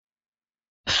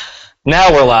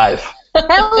Now we're live.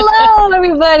 Hello,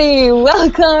 everybody.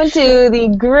 Welcome to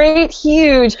the great,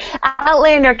 huge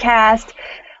Outlander cast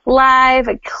live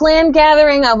clan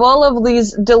gathering of all of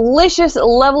these delicious,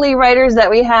 lovely writers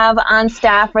that we have on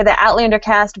staff for the Outlander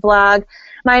cast blog.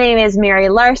 My name is Mary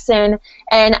Larson,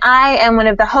 and I am one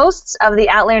of the hosts of the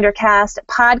Outlander cast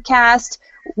podcast.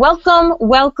 Welcome,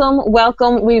 welcome,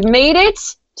 welcome. We've made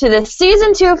it to the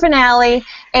season 2 finale,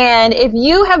 and if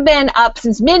you have been up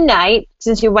since midnight,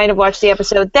 since you might have watched the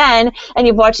episode then, and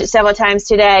you've watched it several times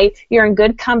today, you're in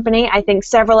good company. I think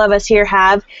several of us here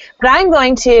have. But I'm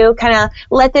going to kind of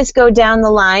let this go down the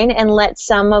line and let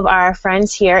some of our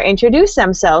friends here introduce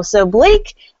themselves. So,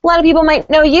 Blake, a lot of people might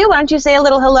know you. Why don't you say a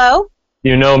little hello?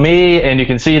 You know me, and you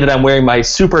can see that I'm wearing my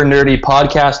super nerdy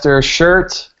podcaster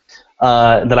shirt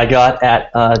that I got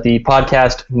at the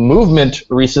podcast movement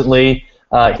recently.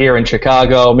 Here in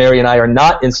Chicago. Mary and I are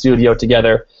not in studio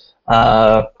together.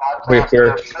 We're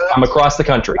here. I'm across the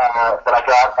country. That I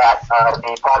got at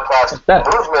the podcast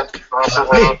movement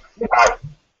recently.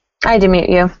 I had to mute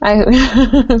you.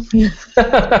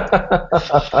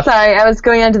 Sorry, I was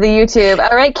going onto the YouTube.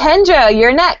 All right, Kendra,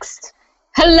 you're next.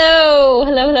 Hello.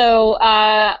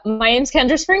 My name's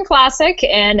Kendra Spring Classic,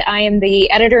 and I am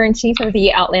the editor-in-chief of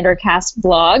the Outlander cast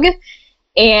blog.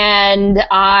 And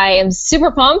I am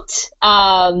super pumped.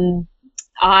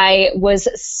 I was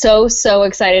so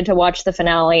excited to watch the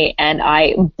finale, and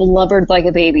I blubbered like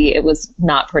a baby. It was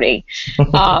not pretty.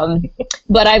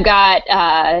 But I've got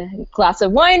a glass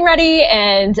of wine ready,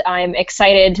 and I'm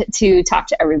excited to talk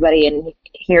to everybody and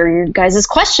hear your guys'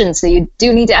 questions. So you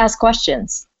do need to ask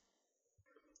questions.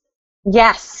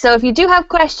 Yes, so if you do have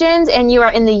questions and you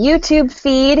are in the YouTube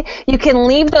feed, you can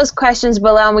leave those questions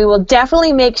below, and we will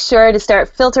definitely make sure to start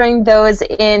filtering those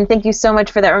in. Thank you so much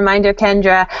for that reminder,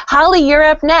 Kendra. Holly, you're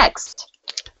up next.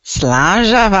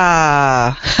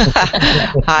 Slanjava.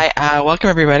 Hi,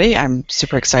 welcome everybody. I'm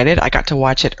super excited. I got to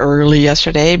watch it early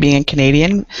yesterday, being a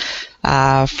Canadian.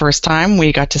 First time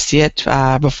we got to see it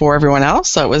before everyone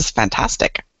else, so it was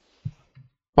fantastic.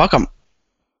 Welcome.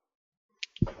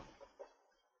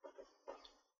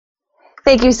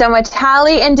 Thank you so much,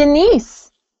 Holly and Denise.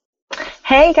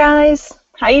 Hey guys,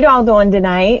 how you all doing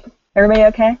tonight? Everybody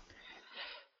okay?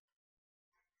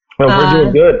 Well, we're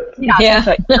doing good. Yeah.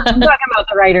 I'm talking about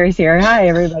the writers here. Hi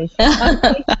everybody.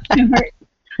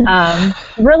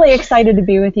 Really excited to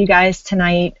be with you guys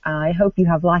tonight. I hope you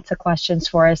have lots of questions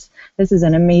for us. This is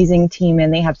an amazing team,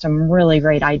 and they have some really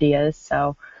great ideas.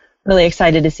 So, really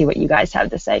excited to see what you guys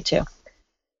have to say too.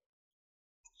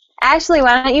 Ashley,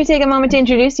 why don't you take a moment to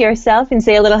introduce yourself and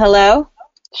say a little hello?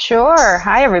 Sure.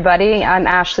 Hi, everybody. I'm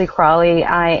Ashley Crawley.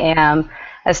 I am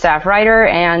a staff writer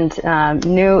and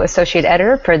new associate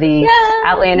editor for the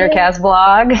Outlander cast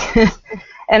blog,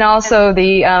 and also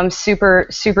the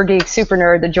super geek, super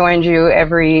nerd that joins you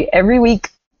every week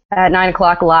at 9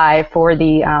 o'clock live for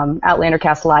the Outlander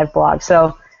cast live blog.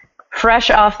 So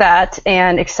fresh off that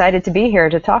and excited to be here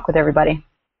to talk with everybody.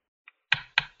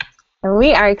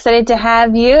 We are excited to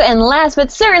have you. And last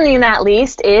but certainly not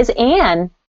least is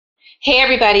Anne. Hey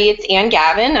everybody, it's Anne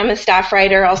Gavin. I'm a staff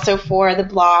writer also for the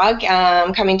blog,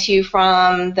 coming to you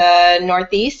from the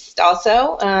Northeast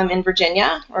also, in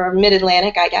Virginia, or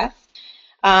Mid-Atlantic, I guess.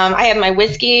 I have my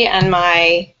whiskey and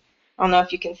I don't know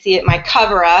if you can see it, my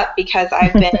cover up, because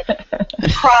I've been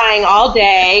crying all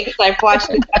day because I've watched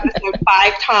this episode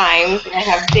 5 times and I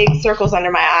have big circles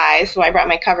under my eyes, so I brought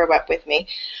my cover up with me.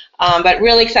 But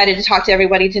really excited to talk to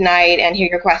everybody tonight and hear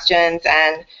your questions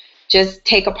and just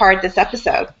take apart this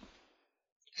episode.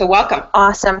 So welcome.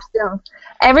 Awesome. So,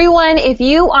 everyone, if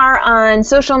you are on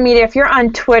social media, if you're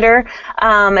on Twitter,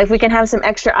 if we can have some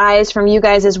extra eyes from you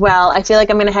guys as well. I feel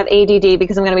like I'm going to have ADD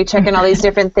because I'm going to be checking all these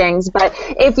different things. But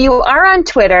if you are on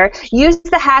Twitter, use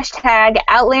the hashtag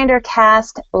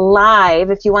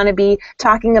OutlanderCastLive if you want to be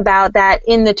talking about that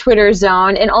in the Twitter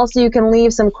zone. And also you can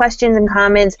leave some questions and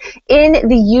comments in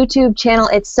the YouTube channel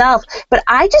itself. But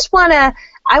I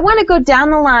want to go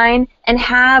down the line and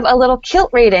have a little kilt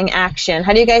rating action.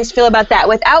 How do you guys feel about that?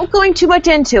 Without going too much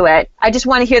into it, I just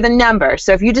want to hear the number.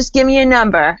 So if you just give me a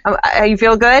number, you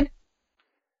feel good?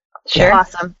 Sure.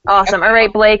 Awesome. All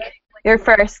right, Blake, you're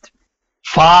first.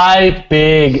 5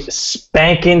 big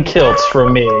spanking kilts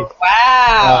from me.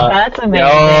 Wow. That's amazing.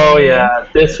 Oh yeah,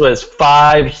 this was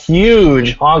 5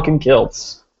 huge honking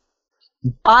kilts.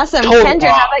 Awesome. Kendra,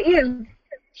 how about you?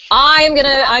 I'm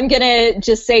gonna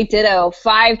just say ditto.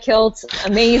 5 kilts,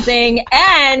 amazing,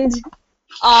 and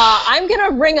I'm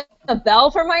gonna ring a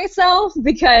bell for myself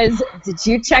because did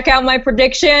you check out my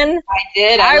prediction? I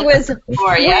did. I was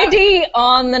pretty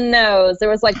on the nose. There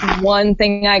was like one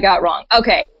thing I got wrong.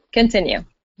 Okay, continue.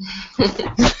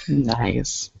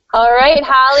 Nice. All right,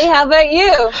 Holly, how about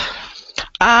you?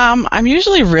 I'm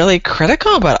usually really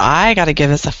critical, but I got to give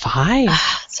this a 5.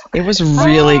 It was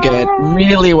really good.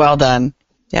 Really well done.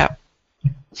 Yeah.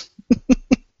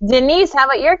 Denise, how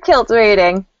about your kilt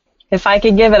rating? If I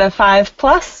could give it a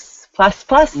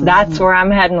 5++++, that's where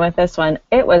I'm heading with this one.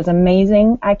 It was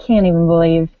amazing. I can't even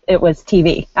believe it was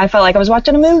TV. I felt like I was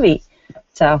watching a movie.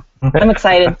 So I'm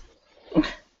excited.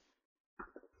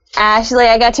 Ashley,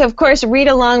 I got to, of course, read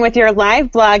along with your live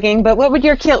blogging, but what would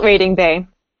your kilt rating be?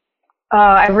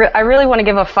 I really want to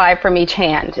give a 5 from each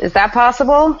hand. Is that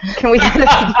possible? Can we get it?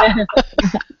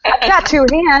 I've got 2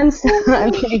 hands.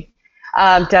 Okay.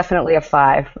 Definitely a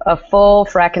 5. A full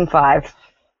frackin' 5.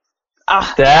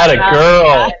 That a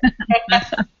girl.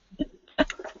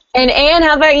 And Anne,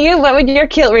 how about you? What would your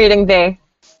kilt rating be?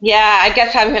 Yeah, I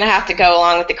guess I'm going to have to go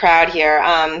along with the crowd here.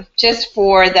 Just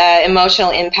for the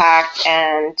emotional impact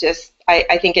and just,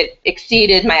 I think it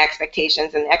exceeded my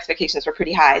expectations, and the expectations were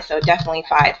pretty high, so definitely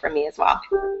 5 for me as well.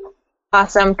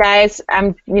 Awesome, guys.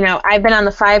 I've been on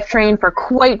the 5 train for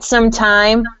quite some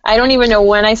time. I don't even know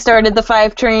when I started the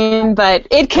 5 train, but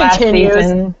it continues. Last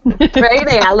season. Right?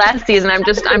 Yeah, last season. I'm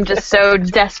just so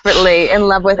desperately in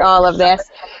love with all of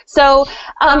this. So,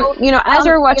 as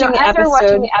we're watching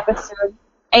the episode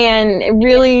and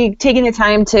really taking the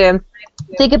time to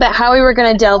think about how we were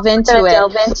going to delve into it,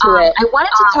 I wanted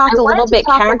to talk a little bit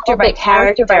character by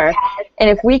character, and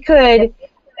if we could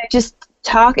just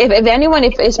talk, if anyone,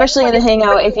 especially in the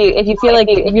hangout, if you feel like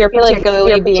you're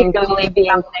particularly being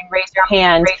something, raise your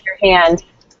hand.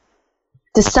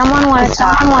 Does someone want to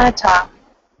talk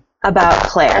about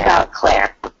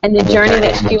Claire and the journey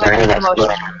that she went on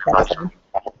emotionally?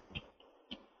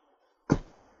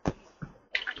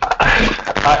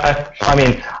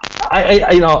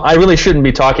 I really shouldn't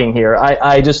be talking here.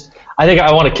 I think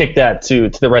I want to kick that to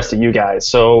the rest of you guys.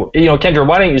 So, Kendra,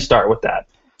 why don't you start with that?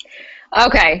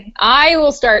 Okay, I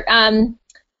will start.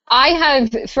 I have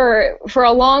for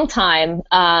a long time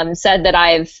said that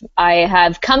I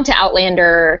have come to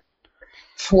Outlander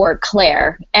for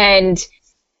Claire, and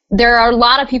there are a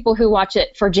lot of people who watch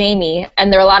it for Jamie,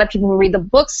 and there are a lot of people who read the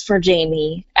books for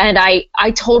Jamie, and I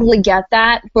totally get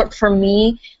that. But for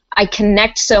me, I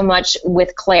connect so much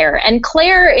with Claire, and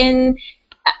Claire in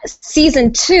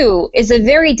season 2 is a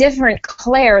very different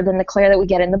Claire than the Claire that we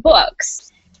get in the books,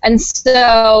 and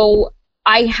so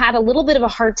I had a little bit of a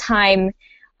hard time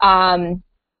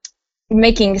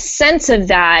making sense of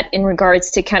that in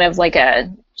regards to kind of like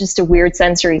just a weird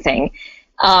sensory thing.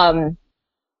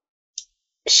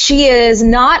 She is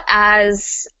not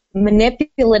as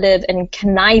manipulative and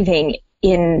conniving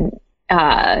in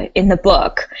the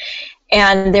book,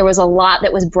 and there was a lot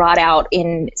that was brought out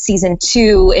in season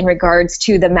 2 in regards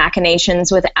to the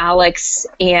machinations with Alex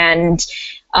and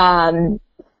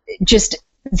just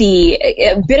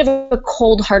a bit of a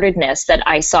cold-heartedness that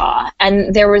I saw,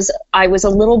 and I was a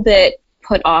little bit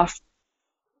put off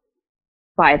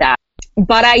by that.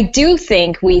 But I do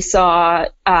think we saw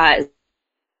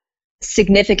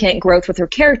significant growth with her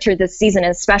character this season,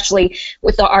 especially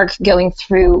with the arc going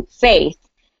through Faith.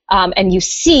 And you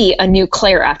see a new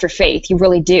Claire after Faith. You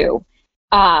really do.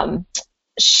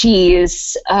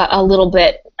 She's a little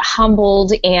bit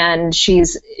humbled, and she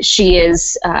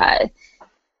is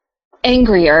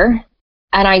angrier,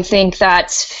 and I think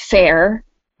that's fair.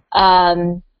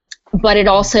 But it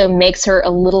also makes her a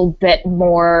little bit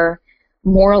more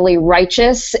morally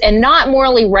righteous, and not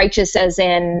morally righteous as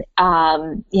in,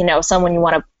 someone you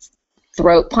want to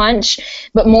throat punch,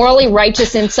 but morally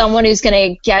righteous in someone who's going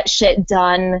to get shit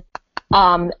done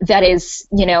that is,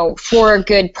 for a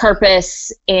good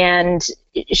purpose, and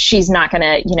she's not going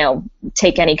to,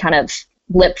 take any kind of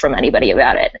lip from anybody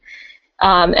about it.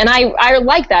 And I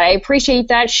like that. I appreciate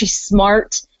that. She's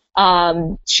smart,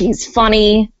 she's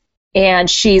funny, and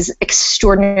she's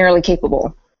extraordinarily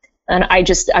capable. And I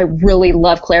really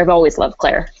love Claire. I've always loved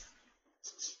Claire.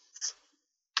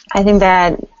 I think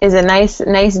that is a nice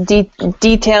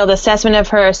detailed assessment of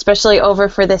her, especially over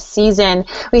for this season.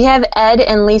 We have Ed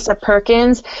and Lisa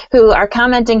Perkins, who are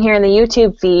commenting here in the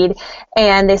YouTube feed,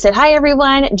 and they said, "Hi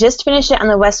everyone, just finished it on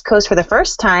the West Coast for the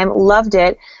first time, loved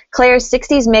it. Claire's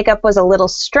 60s makeup was a little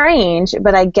strange,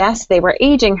 but I guess they were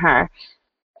aging her."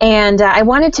 And I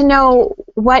wanted to know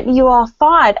what you all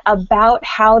thought about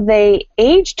how they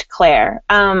aged Claire.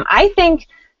 I think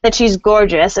that she's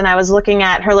gorgeous, and I was looking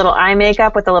at her little eye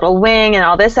makeup with the little wing and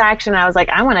all this action, and I was like,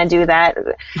 I want to do that.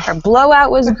 Her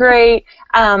blowout was great.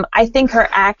 I think her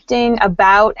acting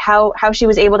about how she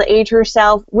was able to age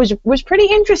herself was pretty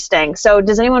interesting. So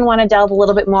does anyone want to delve a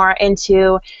little bit more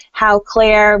into how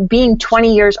Claire, being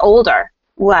 20 years older,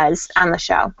 was on the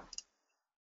show?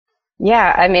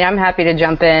 Yeah, I mean, I'm happy to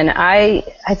jump in.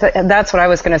 That's what I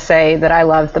was going to say that I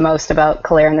loved the most about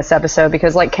Claire in this episode,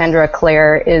 because like Kendra,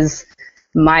 Claire is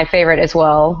my favorite as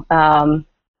well. And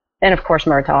of course,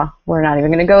 Murtaugh. We're not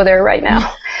even going to go there right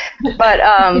now.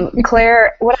 But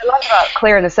Claire, what I love about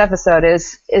Claire in this episode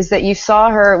is that you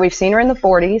saw her, we've seen her in the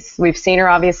 40s, we've seen her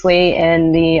obviously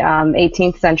in the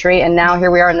 18th century, and now here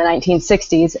we are in the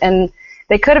 1960s. And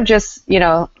they could have just,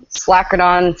 slackered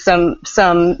on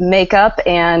some makeup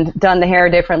and done the hair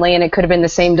differently, and it could have been the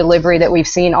same delivery that we've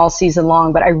seen all season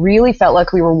long. But I really felt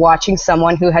like we were watching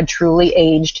someone who had truly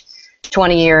aged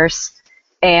 20 years.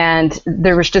 And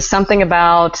there was just something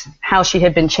about how she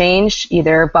had been changed,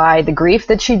 either by the grief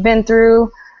that she'd been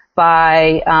through,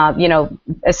 by,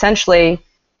 essentially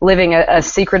living a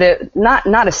secretive,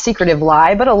 not a secretive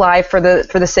lie, but a lie for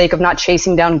the sake of not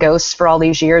chasing down ghosts for all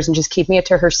these years and just keeping it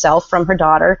to herself from her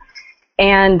daughter.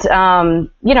 And,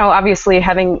 obviously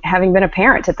having been a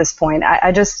parent at this point,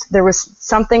 there was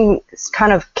something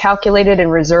kind of calculated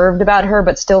and reserved about her,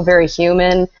 but still very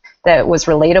human, that was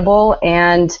relatable.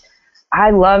 And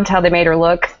I loved how they made her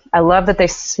look. I love that they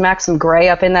smacked some gray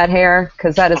up in that hair,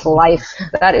 because that is life.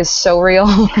 That is so real.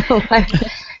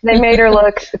 They made her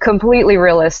look completely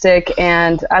realistic,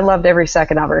 and I loved every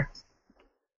second of her.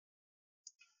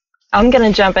 I'm going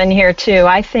to jump in here, too.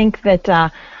 I think that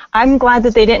I'm glad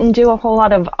that they didn't do a whole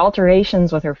lot of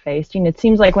alterations with her face. It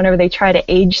seems like whenever they try to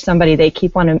age somebody, they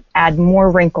keep wanting to add more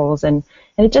wrinkles, and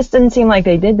it just didn't seem like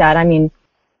they did that. I mean,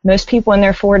 most people in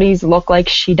their 40s look like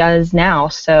she does now,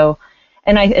 so...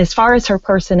 And as far as her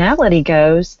personality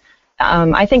goes,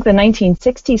 I think the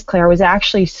 1960s Claire was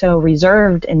actually so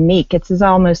reserved and meek. It's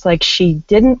almost like she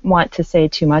didn't want to say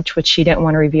too much, which she didn't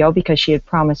want to reveal because she had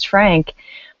promised Frank.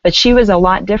 But she was a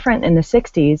lot different in the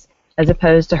 60s as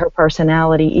opposed to her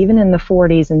personality, even in the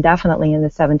 40s and definitely in the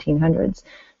 1700s.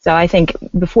 So I think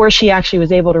before she actually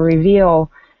was able to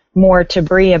reveal more to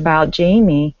Bree about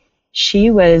Jamie,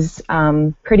 she was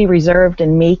pretty reserved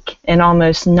and meek and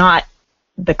almost not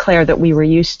the Claire that we were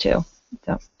used to.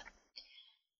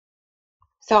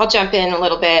 So I'll jump in a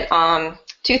little bit.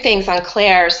 Two things on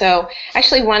Claire. So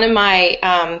actually one of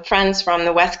my friends from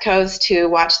the West Coast who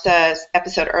watched the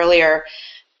episode earlier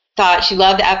thought she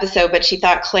loved the episode, but she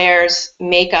thought Claire's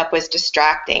makeup was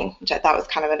distracting, which I thought was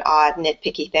kind of an odd,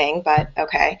 nitpicky thing, but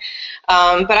okay.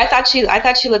 But I thought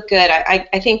she looked good.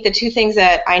 I think the two things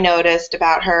that I noticed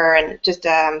about her, and just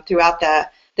throughout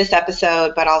this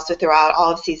episode, but also throughout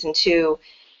all of season 2,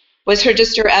 was her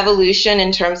evolution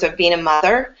in terms of being a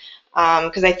mother.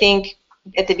 Because I think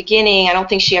at the beginning, I don't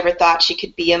think she ever thought she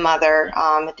could be a mother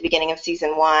at the beginning of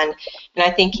season 1. And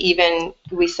I think even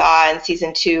we saw in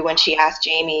season 2 when she asked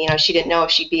Jamie, she didn't know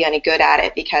if she'd be any good at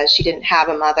it because she didn't have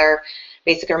a mother.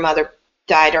 Basically, her mother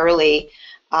died early.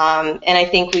 And I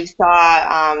think we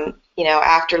saw,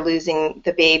 after losing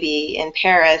the baby in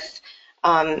Paris,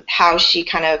 how she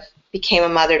kind of became a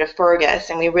mother to Fergus,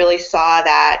 and we really saw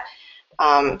that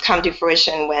come to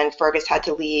fruition when Fergus had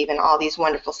to leave, and all these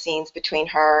wonderful scenes between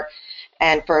her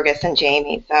and Fergus and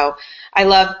Jamie. So I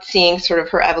loved seeing sort of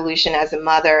her evolution as a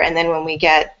mother, and then when we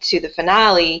get to the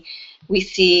finale, we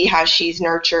see how she's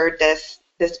nurtured this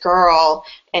girl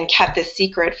and kept this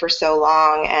secret for so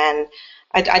long, and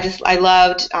I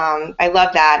loved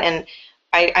that. And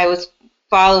I was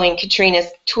following Katrina's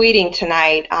tweeting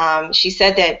tonight. She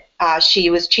said that she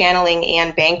was channeling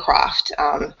Anne Bancroft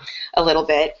a little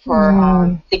bit for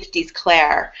 60s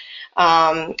Claire.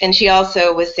 And she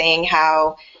also was saying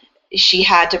how she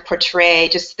had to portray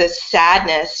just this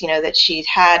sadness, that she'd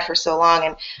had for so long.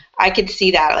 And I could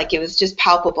see that, like, it was just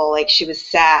palpable, like she was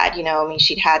sad,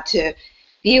 she'd had to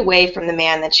be away from the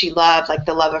man that she loved, like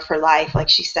the love of her life, like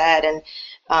she said. And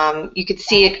you could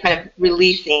see it kind of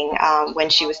releasing when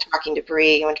she was talking to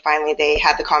Bree, when finally they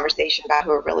had the conversation about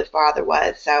who her real father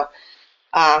was. So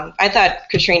I thought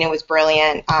Katrina was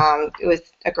brilliant. It was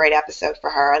a great episode for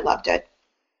her. I loved it.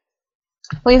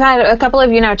 We've had a couple of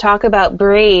you now talk about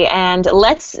Bree, and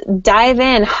let's dive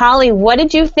in. Holly, what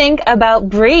did you think about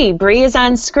Bree? Bree is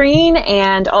on screen,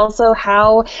 and also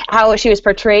how she was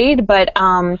portrayed, but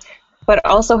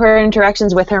also her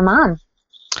interactions with her mom.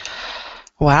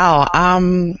 Wow.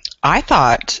 I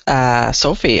thought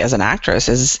Sophie as an actress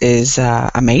is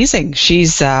amazing.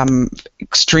 She's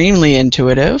extremely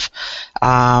intuitive.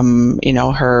 I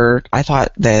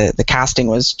thought the casting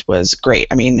was great.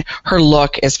 I mean, her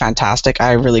look is fantastic.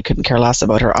 I really couldn't care less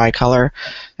about her eye color.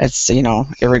 It's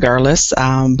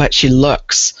irregardless. But she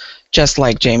looks just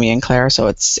like Jamie and Claire, so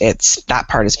it's that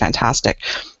part is fantastic.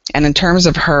 And in terms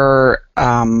of her,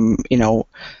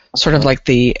 sort of like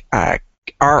the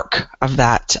arc of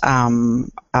that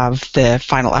of the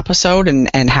final episode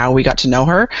and how we got to know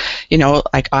her. You know,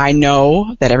 like I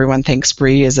know that everyone thinks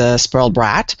Bree is a spoiled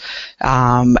brat,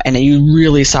 and you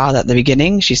really saw that at the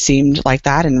beginning. She seemed like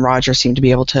that, and Roger seemed to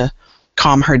be able to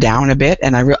calm her down a bit,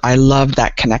 and I loved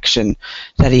that connection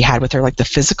that he had with her, like the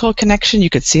physical connection. You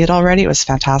could see it already. It was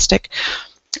fantastic.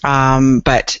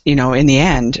 But you know, in the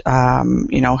end,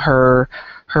 you know, her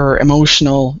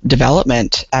emotional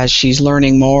development as she's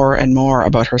learning more and more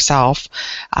about herself,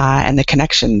 and the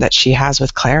connection that she has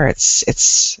with Claire,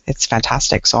 it's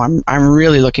fantastic. So I'm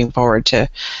really looking forward to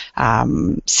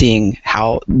seeing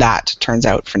how that turns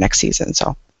out for next season.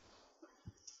 So,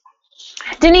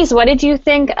 Denise, what did you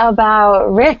think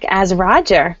about Rick as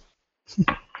Roger?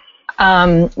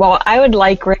 Well, I would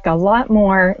like Rick a lot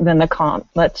more than the comp.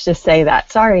 Let's just say that.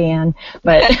 Sorry, Anne,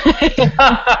 but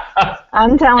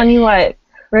I'm telling you what,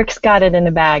 Rick's got it in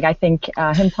the bag. I think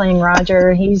him playing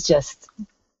Roger, he's just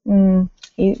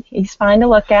he's fine to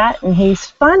look at, and he's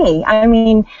funny. I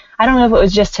mean, I don't know if it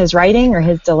was just his writing or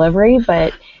his delivery,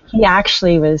 but he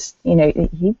actually was, you know,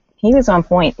 he was on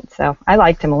point. So I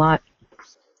liked him a lot.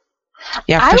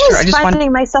 Yeah, for I sure. was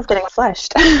finding myself getting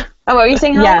flushed. Oh, what were you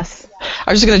saying, Helen? Yes.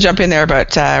 I was just going to jump in there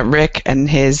about Rick and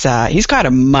his, he's got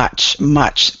a much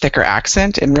thicker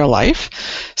accent in real life.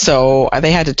 So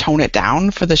they had to tone it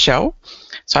down for the show.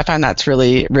 So I found that's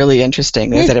really, really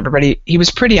interesting. Is that he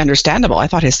was pretty understandable. I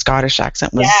thought his Scottish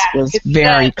accent was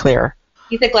very clear.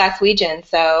 He's a Glaswegian,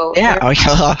 so. Yeah. Oh,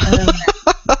 yeah.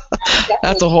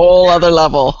 That's a whole other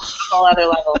level. That's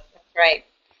right.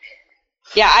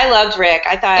 Yeah, I loved Rick.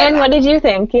 I thought. And what did you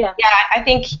think? Yeah. Yeah, I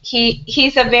think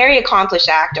he's a very accomplished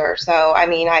actor. So I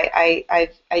mean,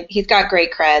 he's got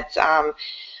great creds.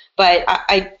 But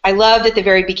I loved at the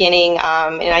very beginning,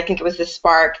 and I think it was the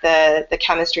spark, the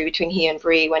chemistry between he and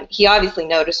Bree, when he obviously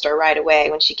noticed her right away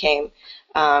when she came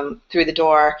through the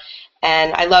door.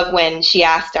 And I love when she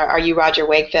asked, "Are you Roger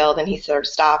Wakefield?" And he sort of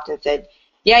stopped and said,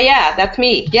 "Yeah, that's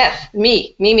me. Yes,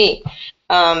 me."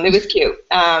 It was cute.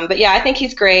 But yeah, I think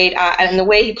he's great. And the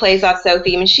way he plays off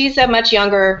Sophie, I mean, she's a much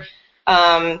younger,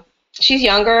 she's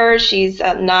younger. She's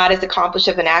not as accomplished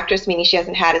of an actress, meaning she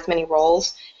hasn't had as many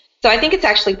roles. So I think it's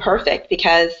actually perfect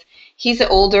because he's an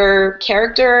older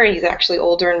character. He's actually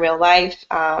older in real life.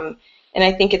 And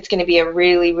I think it's going to be a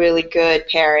really, really good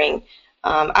pairing.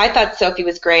 I thought Sophie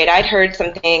was great. I'd heard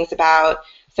some things about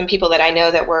some people that I know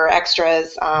that were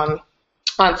extras on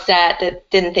set that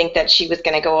didn't think that she was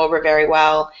going to go over very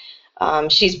well.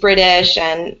 She's British,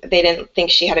 and they didn't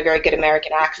think she had a very good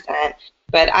American accent.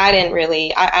 But I didn't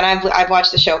really. I've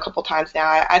watched the show a couple times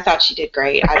now. I thought she did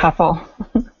great. A couple.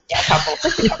 Yeah, a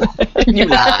couple. You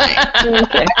lie.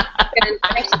 Okay.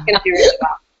 I think she's going to do really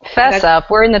well. Fess up.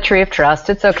 We're in the tree of trust.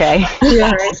 It's okay.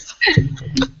 Yes.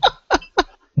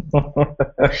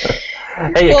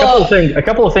 Hey, a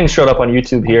couple of things showed up on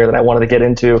YouTube here that I wanted to get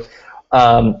into.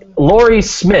 Lori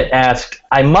Smith asked,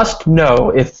 "I must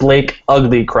know if Blake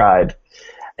ugly cried."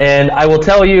 And I will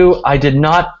tell you, I did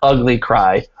not ugly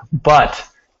cry, but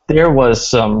there was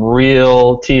some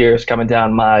real tears coming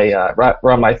down my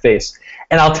around my face.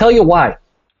 And I'll tell you why.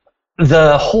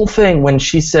 The whole thing when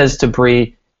she says to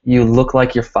Bree, "You look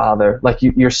like your father, like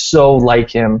you're so like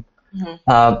him."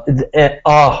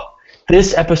 Mm-hmm.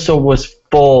 This episode was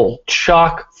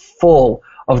chock full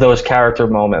of those character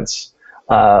moments.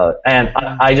 And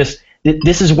I just,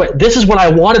 this is what I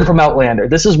wanted from Outlander.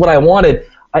 This is what I wanted.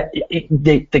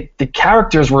 The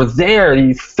characters were there.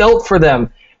 You felt for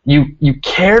them. You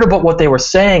cared about what they were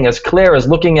saying. As Claire is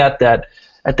looking at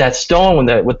that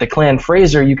stone with the Clan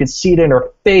Fraser, you could see it in her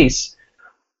face.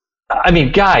 I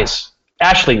mean, guys,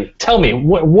 Ashley, tell me,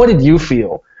 what did you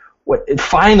feel?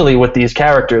 Finally with these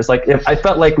characters? Like, I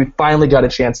felt like we finally got a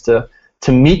chance to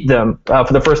meet them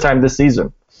for the first time this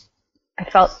season. I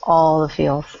felt all the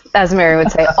feels, as Mary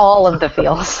would say, all of the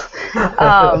feels.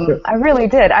 I really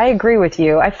did. I agree with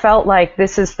you. I felt like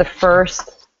this is the first,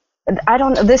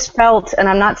 this felt, and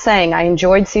I'm not saying I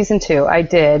enjoyed season 2, I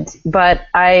did, but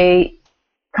I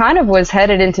kind of was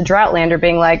headed into Droughtlander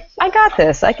being like, I got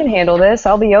this, I can handle this,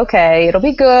 I'll be okay, it'll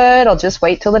be good, I'll just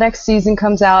wait till the next season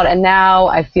comes out, and now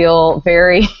I feel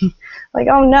very like,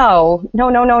 oh no, I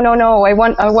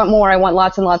want more, I want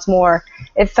lots and lots more.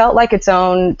 It felt like its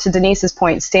own, to Denise's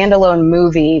point, standalone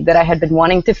movie that I had been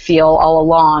wanting to feel all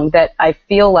along, that I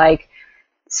feel like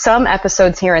some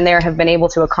episodes here and there have been able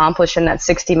to accomplish in that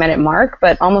 60-minute mark,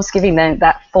 but almost giving them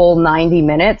that full 90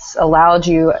 minutes allowed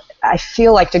you, I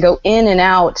feel like, to go in and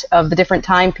out of the different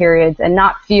time periods and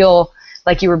not feel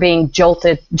like you were being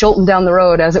jolting down the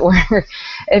road, as it were.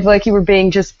 It's like you were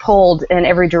being just pulled in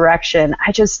every direction.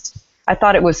 I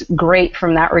thought it was great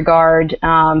from that regard,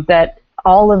 that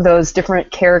all of those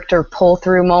different character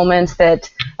pull-through moments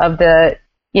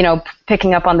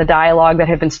picking up on the dialogue that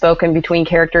had been spoken between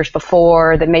characters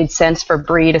before that made sense for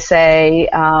Bree to say,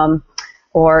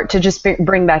 or to just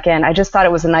bring back in. I just thought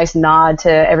it was a nice nod to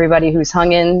everybody who's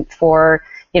hung in for,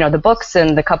 the books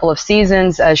and the couple of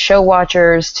seasons as show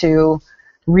watchers to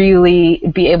really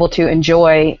be able to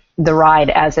enjoy the ride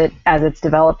as it's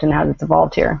developed and as it's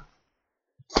evolved here.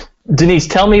 Denise,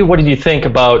 tell me, what did you think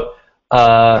about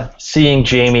seeing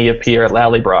Jamie appear at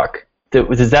Lallybroch?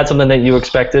 Is that something that you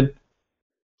expected?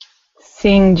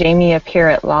 Seeing Jamie appear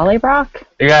at Lallybroch?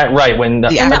 Yeah, right. When in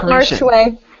the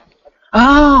archway.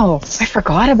 Oh, I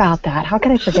forgot about that. How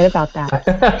could I forget about that?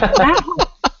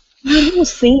 That whole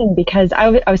scene, because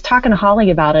I was talking to Holly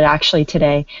about it actually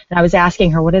today, and I was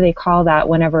asking her, what do they call that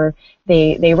whenever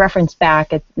they reference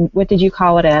back? What did you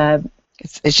call it?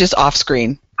 It's just off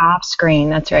screen. Off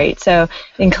screen, that's right. So,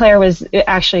 and Claire was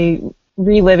actually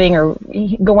reliving or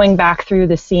going back through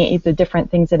the scene, the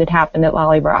different things that had happened at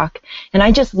Lallybroch, and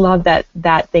I just love that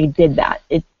they did that.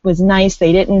 It was nice.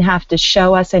 They didn't have to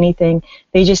show us anything.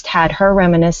 They just had her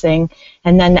reminiscing,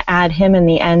 and then to add him in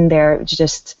the end there,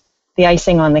 just the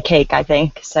icing on the cake, I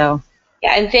think. So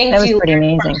yeah, and thanks that was pretty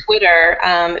amazing. On Twitter,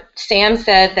 Sam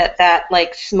said that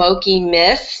like smoky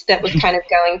mist that was kind of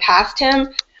going past him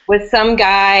was some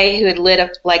guy who had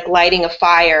lighting a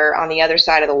fire on the other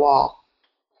side of the wall.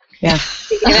 Yeah,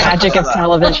 magic of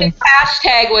television.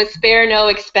 Hashtag was spare no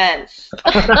expense.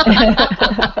 I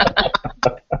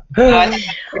think that's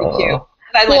pretty cute.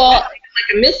 I like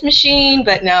a mist machine,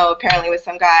 but no, apparently it was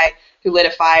some guy who lit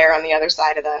a fire on the other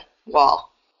side of the wall.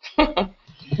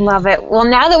 Love it. Well,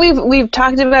 now that we've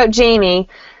talked about Jamie,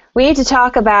 we need to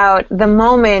talk about the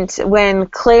moment when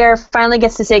Claire finally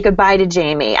gets to say goodbye to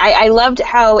Jamie. I loved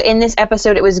how in this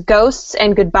episode it was ghosts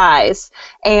and goodbyes,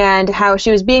 and how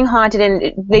she was being haunted,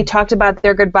 and they talked about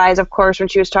their goodbyes, of course, when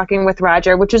she was talking with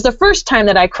Roger, which was the first time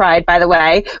that I cried, by the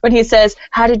way, when he says,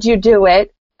 how did you do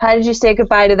it? How did you say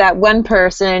goodbye to that one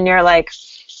person? And you're like,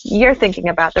 you're thinking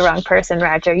about the wrong person,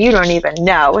 Roger. You don't even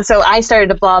know. So I started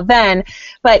to bawl then.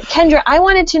 But Kendra, I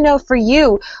wanted to know for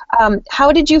you,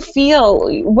 how did you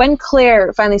feel when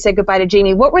Claire finally said goodbye to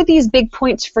Jamie? What were these big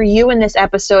points for you in this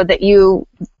episode that you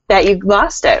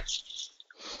lost it?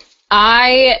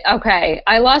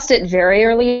 I lost it very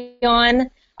early on.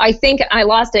 I think I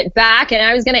lost it back, and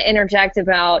I was going to interject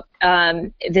about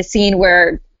the scene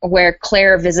where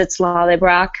Claire visits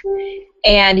Lallybroch,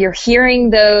 and you're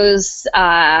hearing those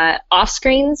off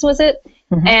screens, was it?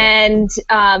 Mm-hmm. And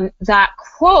that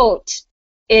quote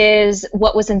is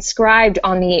what was inscribed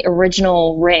on the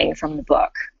original ring from the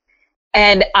book.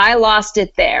 And I lost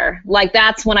it there. Like,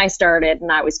 that's when I started,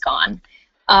 and I was gone.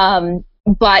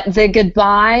 But the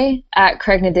goodbye at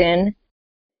Craignadoon,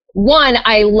 one,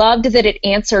 I loved that it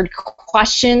answered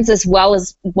questions as well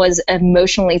as was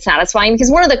emotionally satisfying,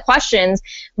 because one of the questions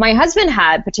my husband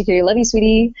had, particularly, love you,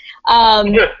 sweetie,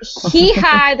 he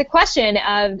had the question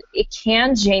of,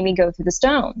 can Jamie go through the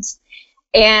stones?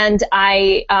 And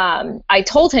I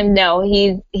told him no,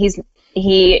 he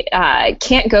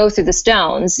can't go through the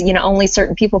stones. Only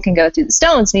certain people can go through the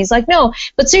stones. And he's like, no,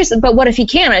 but seriously, but what if he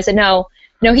can? I said, no,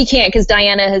 he can't, because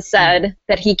Diana has said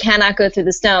that he cannot go through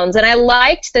the stones. And I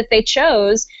liked that they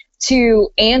chose to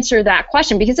answer that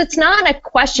question, because it's not a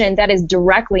question that is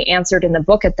directly answered in the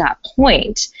book at that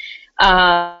point,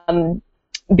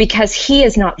 because he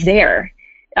is not there.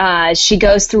 She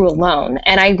goes through alone.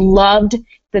 And I loved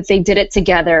that they did it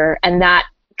together, and that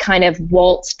kind of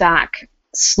waltz back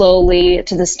slowly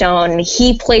to the stone, and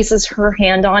he places her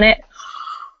hand on it.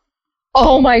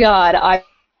 Oh my God, I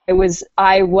was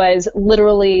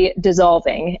literally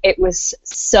dissolving. It was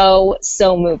so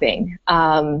moving.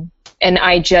 And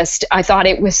I thought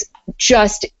it was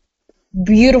just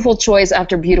beautiful choice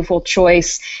after beautiful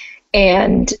choice.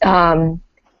 And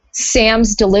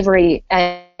Sam's delivery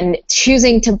and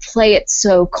choosing to play it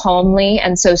so calmly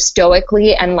and so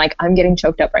stoically, and like, I'm getting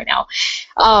choked up right now.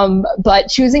 But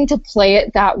choosing to play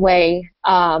it that way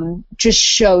just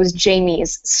shows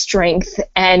Jamie's strength,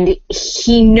 and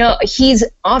he's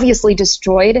obviously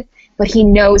destroyed, but he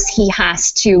knows he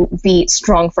has to be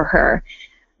strong for her,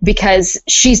 because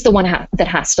she's the one that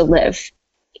has to live.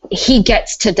 He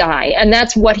gets to die, and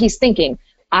that's what he's thinking.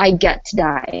 I get to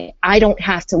die. I don't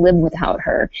have to live without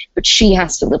her, but she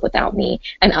has to live without me.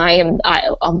 And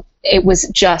it was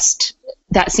just,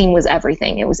 that scene was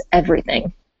everything. It was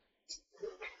everything.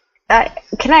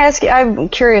 Can I ask you, I'm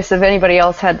curious if anybody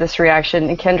else had this reaction.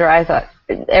 And Kendra, I thought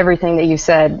everything that you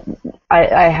said,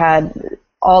 I had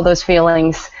all those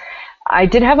feelings. I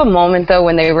did have a moment, though,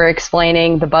 when they were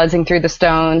explaining the buzzing through the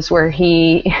stones, where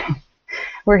he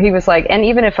was like, and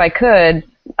even if I could,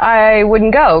 I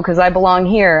wouldn't go because I belong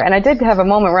here. And I did have a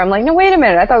moment where I'm like, no, wait a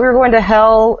minute. I thought we were going to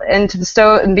hell and to the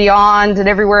stone and beyond and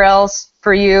everywhere else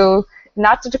for you.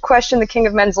 Not to question the King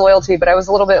of Men's loyalty, but I was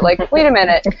a little bit like, wait a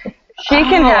minute. She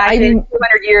can hack in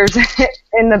 200 years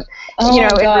in the, in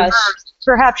reverse.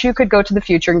 Perhaps you could go to the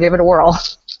future and give it a whirl.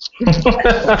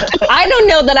 I don't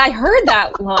know that I heard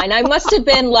that line. I must have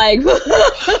been like, that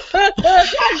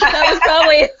was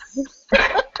probably.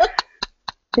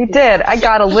 He did. I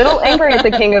got a little angry at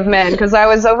the King of Men because I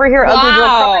was over here ugly girl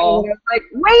crying. And I was like,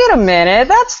 wait a minute,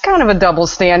 that's kind of a double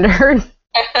standard.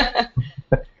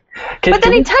 But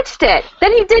then he touched it.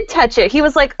 Then he did touch it. He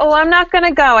was like, oh, I'm not going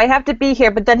to go. I have to be here.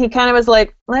 But then he kind of was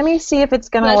like, let me see if it's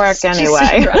going to work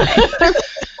anyway.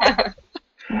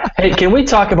 Hey, can we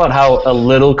talk about how a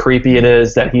little creepy it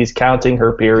is that he's counting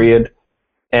her period?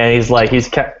 And he's like,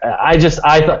 I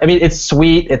mean, it's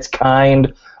sweet, it's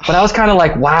kind, but I was kind of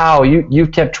like, wow,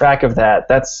 you've kept track of that.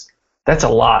 That's a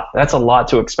lot. That's a lot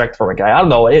to expect from a guy. I don't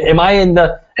know. Am I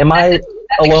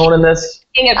alone in this?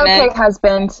 Okay,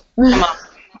 husband. Come on.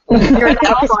 You're I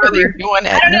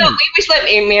don't know. Maybe we should let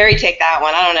Mary take that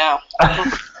one. I don't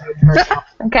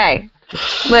know. Okay,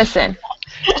 listen.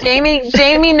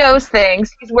 Jamie knows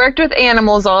things. He's worked with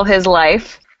animals all his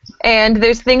life, and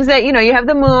there's things that you have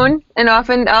the moon, and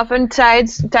often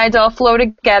tides all flow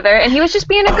together. And he was just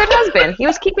being a good husband. He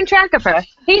was keeping track of her.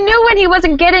 He knew when he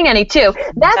wasn't getting any too.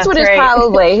 That's what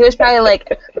right. He was probably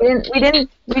like, we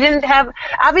didn't have.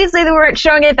 Obviously, they weren't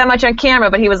showing it that much on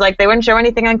camera, but he was like, they wouldn't show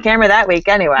anything on camera that week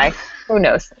anyway. Who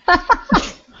knows?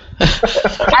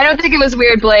 I don't think it was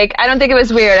weird, Blake. I don't think it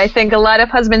was weird. I think a lot of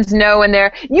husbands know when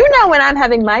they're, when I'm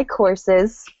having my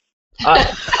courses. We're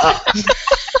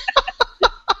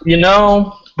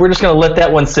just going to let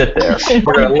that one sit there.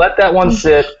 We're going to let that one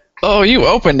sit. Oh, you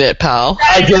opened it, pal.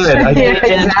 I did. Yeah,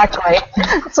 exactly.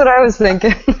 That's what I was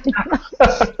thinking.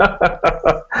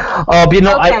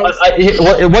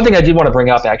 One thing I did want to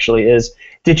bring up, actually, is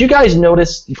did you guys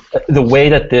notice the way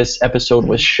that this episode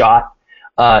was shot?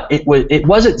 It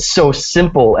wasn't so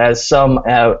simple as some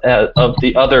of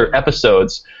the other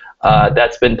episodes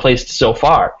that's been placed so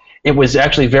far. It was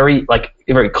actually very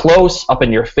close, up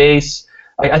in your face.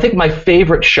 I think my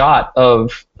favorite shot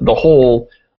of the whole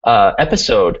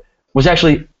episode was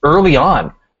actually early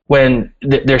on when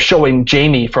they're showing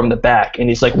Jamie from the back, and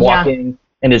he's walking,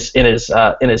 and his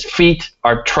feet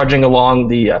are trudging along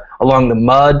the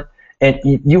mud, and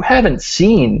you haven't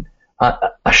seen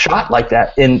a shot like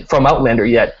that from Outlander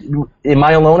yet. Am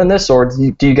I alone in this, or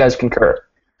do you guys concur?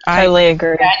 I totally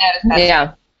agree.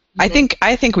 Yeah. I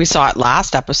think we saw it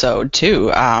last episode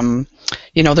too.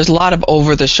 There's a lot of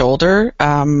over-the-shoulder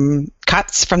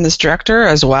cuts from this director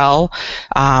as well.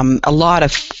 A lot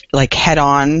of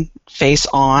head-on,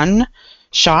 face-on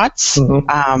shots,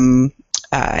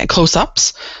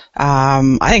 close-ups.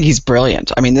 I think he's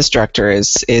brilliant. I mean, this director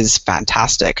is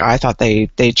fantastic. I thought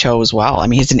they chose well. I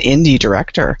mean, he's an indie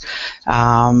director.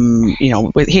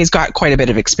 He's got quite a bit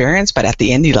of experience, but at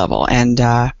the indie level. And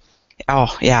the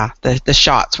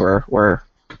shots were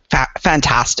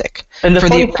fantastic. And for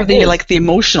the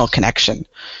emotional connection.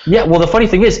 Yeah. Well, the funny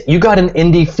thing is, you got an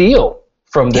indie feel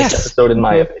from this episode, in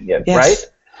my opinion, right?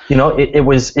 It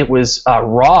was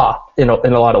raw in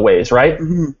a lot of ways, right?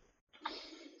 Mm-hmm.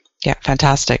 Yeah,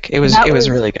 fantastic. It was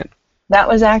really good. That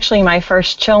was actually my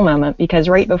first chill moment, because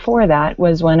right before that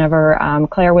was whenever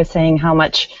Claire was saying how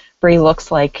much Bree looks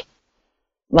like,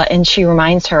 and she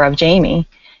reminds her of Jamie,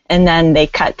 and then they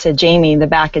cut to Jamie, the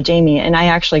back of Jamie, and I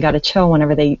actually got a chill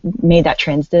whenever they made that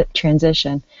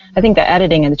transition. I think the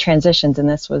editing and the transitions in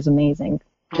this was amazing.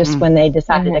 Just when they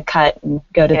decided to cut and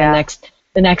go to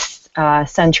the next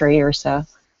century or so.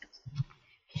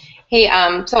 Hey,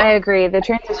 so I agree. The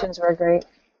transitions were great.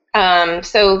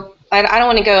 So I don't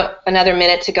want to go another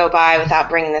minute to go by without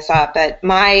bringing this up, but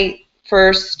my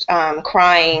first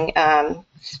crying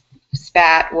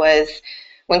spat was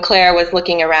when Claire was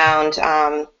looking around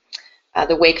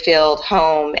the Wakefield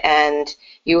home, and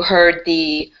you heard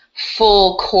the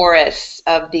full chorus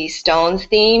of the Stones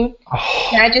theme. Oh.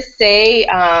 Can I just say,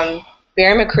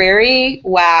 Barry McCreary,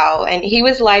 wow. And he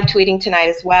was live tweeting tonight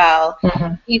as well.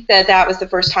 Mm-hmm. He said that was the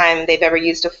first time they've ever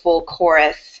used a full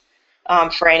chorus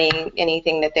for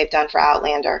anything that they've done for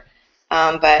Outlander.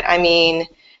 But I mean,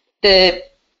 the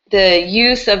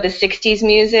use of the 60s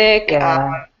music,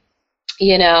 that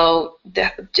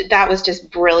was just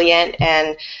brilliant.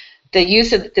 And the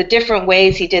use of the different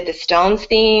ways he did the Stones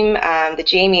theme, the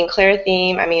Jamie and Claire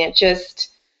theme, I mean, it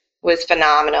just was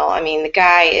phenomenal. I mean, the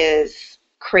guy is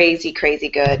crazy, crazy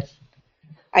good.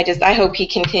 I hope he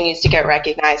continues to get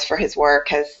recognized for his work,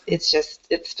 because it's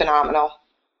phenomenal.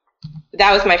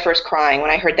 that was my first crying when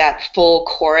I heard that full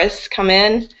chorus come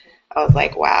in. I was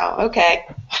like, wow, okay,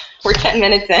 we're 10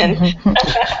 minutes in.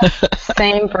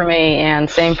 Same for me, and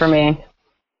same for me.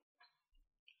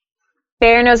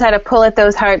 Bear knows how to pull at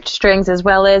those heartstrings as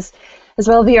well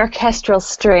the orchestral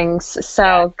strings.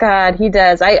 So God, he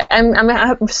does.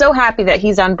 I'm so happy that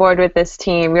he's on board with this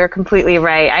team. You're completely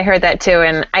right. I heard that too,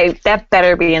 and that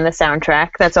better be in the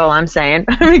soundtrack. That's all I'm saying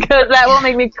because that will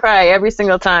make me cry every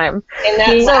single time.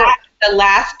 And the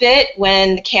last bit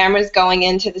when the camera's going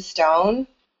into the stone,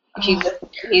 if you listen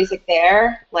to the music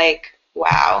there, like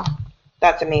wow,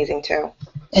 that's amazing too.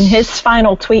 In his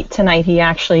final tweet tonight, he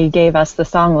actually gave us the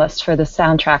song list for the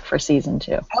soundtrack for season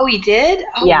 2. Oh, he did?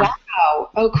 Oh, yeah. Wow.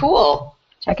 Oh, cool.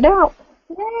 Check it out.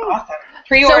 Yay. Awesome.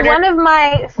 Pre-order. So one of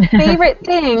my favorite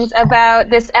things about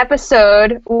this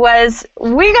episode was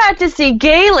we got to see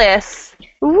Galis.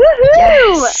 Woohoo!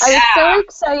 Yes. I was so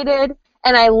excited.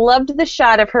 And I loved the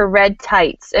shot of her red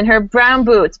tights and her brown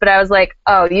boots, but I was like,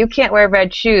 oh, you can't wear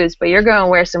red shoes, but you're going to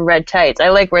wear some red tights. I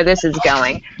like where this is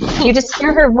going. You just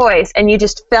hear her voice, and you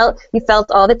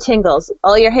felt all the tingles,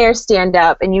 all your hair stand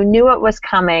up, and you knew what was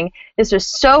coming. This was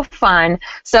so fun.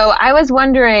 So I was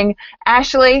wondering,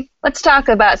 Ashley, let's talk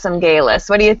about some Galis.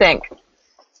 What do you think?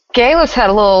 Galis had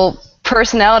a little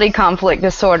personality conflict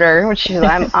disorder, which is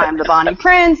I'm the Bonnie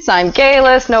Prince, I'm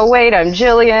Galis, no wait, I'm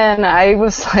Jillian. I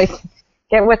was like,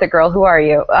 get with it, girl. Who are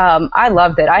you? I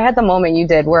loved it. I had the moment you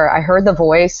did where I heard the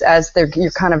voice as you're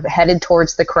kind of headed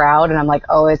towards the crowd, and I'm like,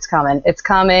 oh, it's coming. It's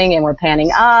coming, and we're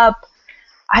panning up.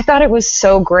 I thought it was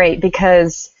so great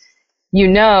because you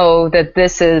know that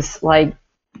this is like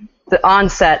the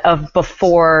onset of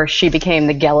before she became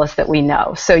the Galis that we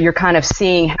know. So you're kind of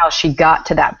seeing how she got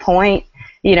to that point,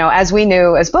 you know, as we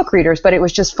knew as book readers, but it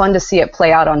was just fun to see it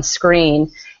play out on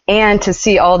screen. And to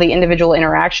see all the individual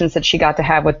interactions that she got to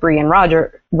have with Bree and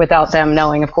Roger without them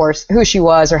knowing, of course, who she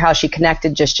was or how she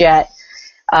connected just yet.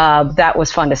 That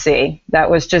was fun to see. That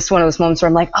was just one of those moments where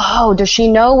I'm like, oh, does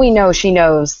she know? We know she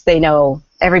knows. They know.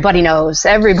 Everybody knows.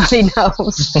 Everybody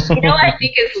knows. You know what I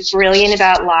think is brilliant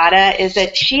about Lada is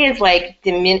that she is like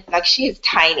she is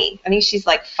tiny. I think she's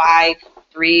like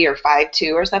 5'3" or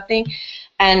 5'2" or something.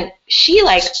 And she,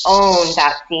 like, owned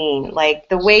that scene. Like,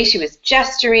 the way she was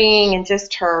gesturing and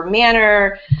just her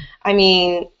manner, I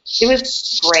mean, it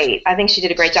was great. I think she did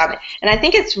a great job. And I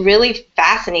think it's really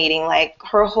fascinating, like,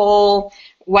 her whole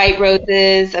White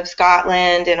Roses of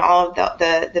Scotland and all of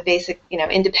the basic, you know,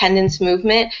 independence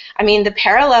movement. I mean, the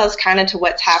parallels kind of to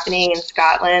what's happening in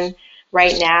Scotland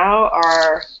right now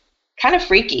are kind of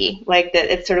freaky, like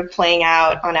that it's sort of playing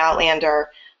out on Outlander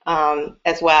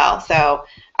as well. So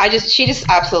she just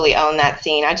absolutely owned that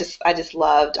scene. I just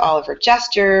loved all of her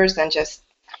gestures and just,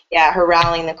 yeah, her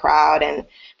rallying the crowd. And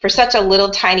for such a little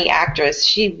tiny actress,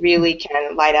 she really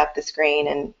can light up the screen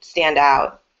and stand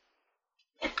out.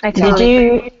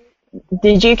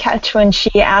 Did you catch when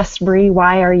she asked Bree,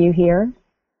 "Why are you here?"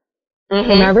 Mm-hmm.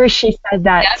 Remember, she said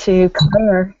that to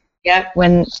Claire. Yep.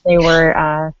 When they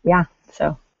were,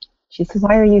 So she said,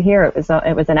 "Why are you here?" It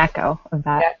was an echo of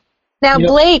that. Yep. Now,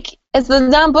 Blake, as the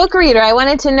non-book reader, I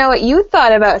wanted to know what you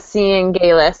thought about seeing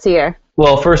Galis here.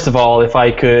 Well, first of all, if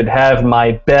I could have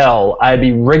my bell, I'd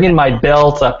be ringing my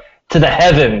bell to the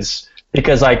heavens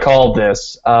because I called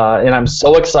this, and I'm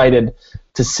so excited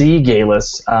to see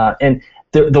Galis. And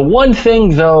the one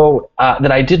thing, though,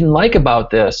 that I didn't like about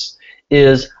this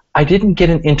is I didn't get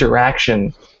an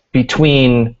interaction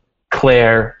between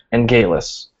Claire and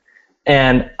Galis.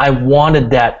 And I wanted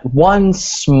that one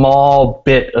small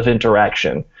bit of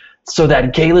interaction so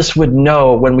that Galis would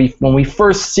know when we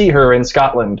first see her in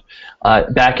Scotland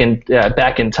back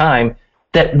in time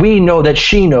that we know that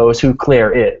she knows who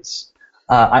Claire is.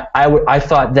 I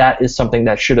thought that is something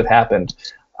that should have happened.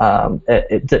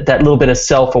 That little bit of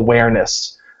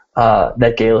self-awareness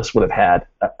that Galis would have had.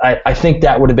 I think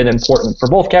that would have been important for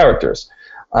both characters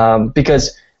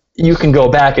because you can go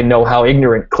back and know how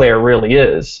ignorant Claire really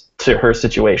is to her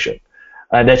situation.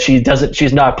 That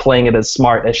she's not playing it as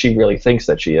smart as she really thinks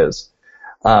that she is.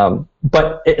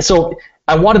 So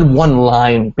I wanted one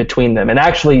line between them. And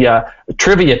actually,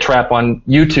 Trivia Trap on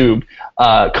YouTube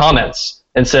comments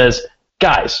and says,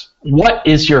 guys, what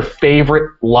is your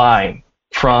favorite line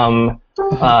from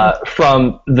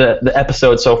the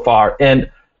episode so far? And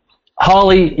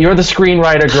Holly, you're the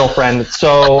screenwriter girlfriend,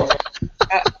 so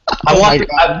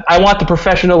I want the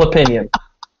professional opinion.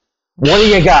 What do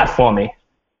you got for me?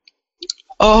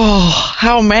 Oh,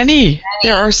 how many?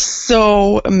 There are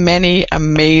so many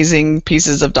amazing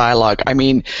pieces of dialogue. I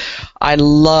mean, I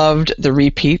loved the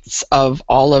repeats of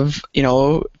all of,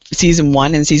 season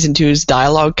 1 and season 2's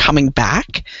dialogue coming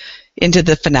back. into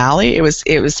the finale. It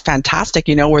was fantastic.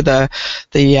 Where the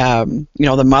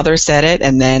mother said it,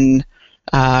 and then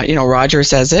Roger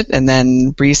says it, and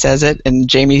then Bree says it, and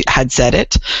Jamie had said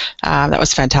it. That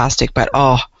was fantastic. But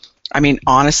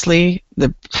honestly,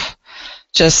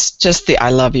 just the "I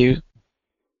love you"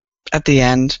 at the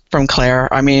end from Claire.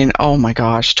 Oh my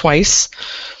gosh, twice.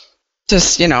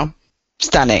 Just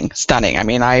stunning.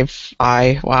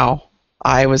 Wow.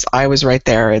 I was right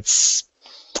there. It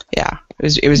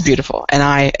was beautiful.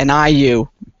 And you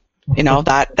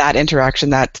that interaction,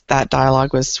 that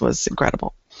dialogue was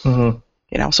incredible.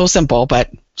 Mm-hmm. So simple but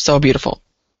so beautiful.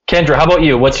 Kendra, how about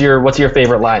you? What's your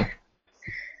favorite line?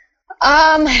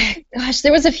 Gosh,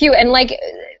 there was a few, and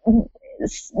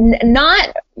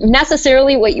not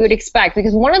necessarily what you would expect,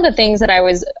 because one of the things that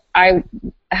I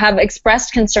have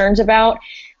expressed concerns about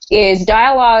is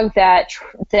dialogue that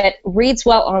reads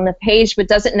well on the page but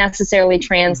doesn't necessarily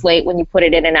translate when you put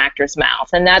it in an actor's mouth,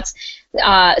 and that's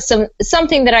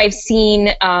something that I've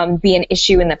seen be an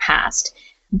issue in the past.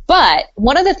 But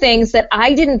one of the things that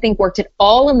I didn't think worked at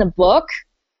all in the book,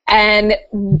 and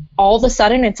all of a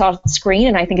sudden it's on screen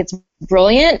and I think it's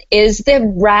brilliant, is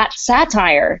the rat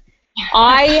satire.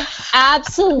 I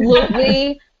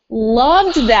absolutely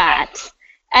loved that.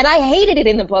 And I hated it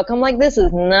in the book. I'm like, this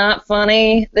is not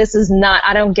funny.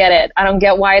 I don't get it. I don't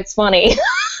get why it's funny.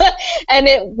 And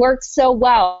it worked so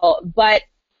well. But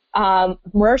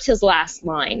Myrta's last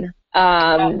line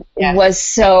was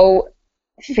so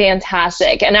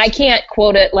fantastic. And I can't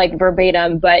quote it like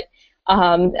verbatim, but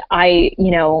I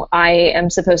am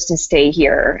supposed to stay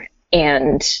here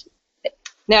and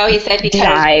no, he said because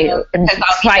die and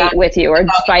fight with you, or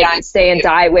stay and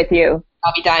die with you.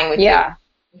 I'll be dying with you. Yeah.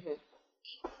 Mm-hmm.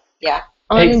 Yeah.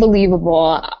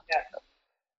 Unbelievable.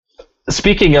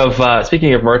 Speaking of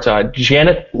Myrta,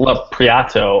 Janet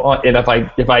Lapriato, and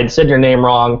if I said your name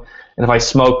wrong, and if I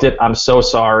smoked it, I'm so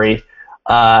sorry.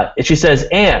 She says,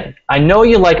 Anne, I know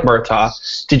you like Myrta.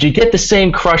 Did you get the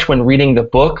same crush when reading the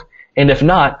book? And if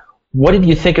not, what did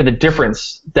you think of the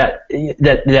difference that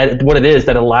what it is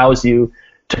that allows you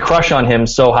to crush on him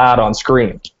so hard on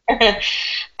screen?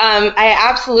 I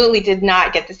absolutely did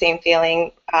not get the same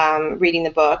feeling reading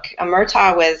the book.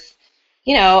 Murtaugh was,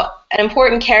 an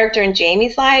important character in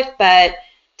Jamie's life, but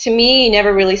to me, he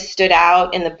never really stood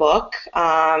out in the book.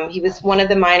 He was one of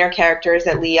the minor characters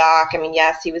at Leoc.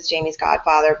 Yes, he was Jamie's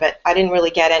godfather, but I didn't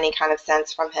really get any kind of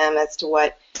sense from him as to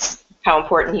how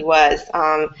important he was.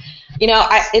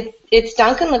 It's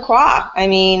Duncan Lacroix.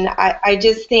 I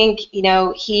just think,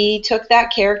 he took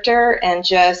that character and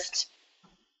just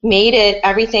made it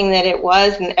everything that it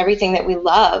was and everything that we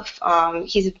love.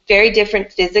 He's very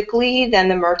different physically than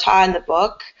the Murtaugh in the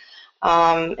book.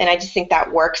 And I just think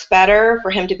that works better for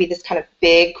him to be this kind of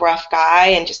big, gruff guy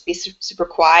and just be super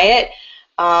quiet,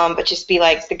 but just be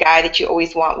like the guy that you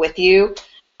always want with you.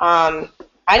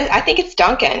 I think it's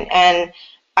Duncan. And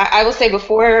I will say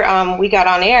before we got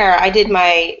on air, I did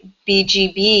my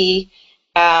BGB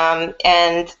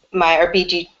and my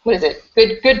BG. What is it?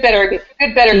 Good, better, great.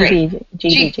 Good,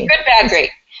 bad, great.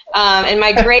 And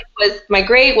my grade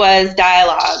was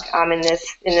dialogue in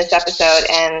this episode,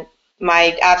 and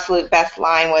my absolute best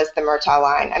line was the Murtaugh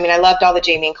line. I loved all the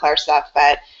Jamie and Claire stuff,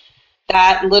 but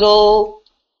that little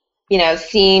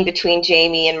scene between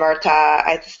Jamie and Murtaugh,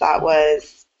 I just thought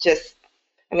was just.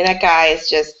 That guy is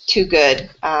just too good.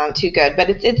 But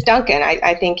it's Duncan.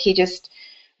 I think he just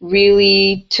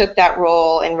really took that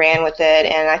role and ran with it.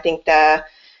 And I think to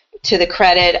the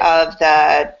credit of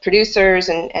the producers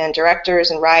and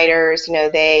directors and writers,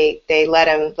 they let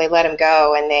him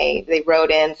go, and they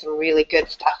wrote in some really good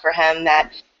stuff for him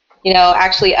that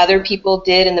actually other people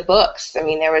did in the books.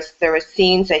 There was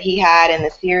scenes that he had in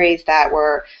the series that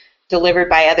were delivered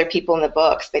by other people in the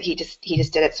books, but he just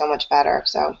did it so much better.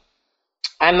 So.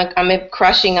 I'm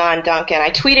crushing on Duncan.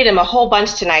 I tweeted him a whole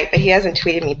bunch tonight, but he hasn't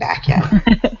tweeted me back yet.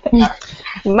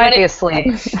 Might be asleep.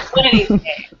 What did he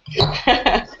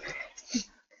say?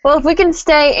 Well, if we can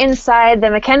stay inside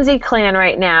the Mackenzie clan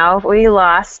right now, we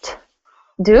lost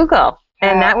Dougal,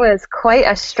 and that was quite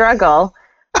a struggle.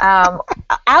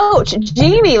 Ouch!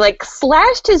 Jamie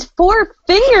slashed his 4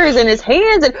 fingers in his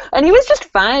hands, and he was just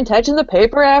fine touching the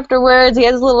paper afterwards. He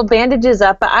had his little bandages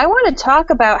up. But I want to talk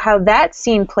about how that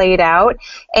scene played out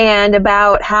and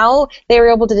about how they were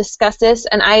able to discuss this.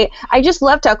 And I just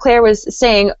loved how Claire was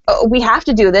saying, we have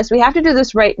to do this. We have to do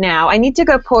this right now. I need to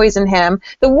go poison him.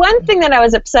 The one thing that I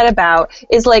was upset about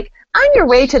is on your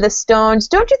way to the Stones,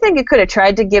 don't you think you could have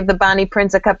tried to give the Bonnie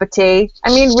Prince a cup of tea?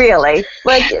 I mean, really?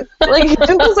 Like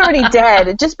Dougal's already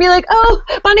dead. Just be like, oh,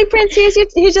 Bonnie Prince, here's your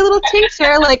little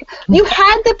tincture. Like, you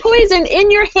had the poison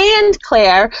in your hand,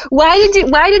 Claire. Why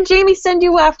did Jamie send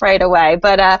you off right away?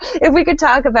 But if we could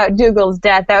talk about Dougal's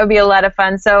death, that would be a lot of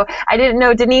fun. So I didn't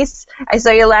know, Denise, I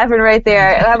saw you laughing right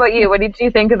there. How about you? What did you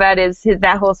think about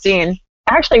that whole scene?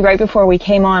 Actually, right before we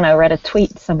came on, I read a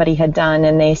tweet somebody had done,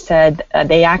 and they said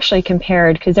they actually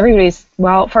compared, because everybody's,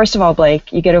 well, first of all,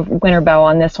 Blake, you get a winner bell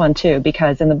on this one too,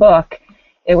 because in the book,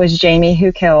 it was Jamie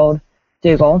who killed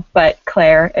Dougal, but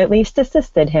Claire at least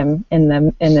assisted him in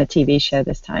the TV show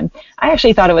this time. I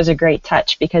actually thought it was a great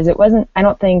touch, because it wasn't, I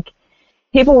don't think,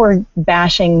 people were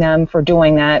bashing them for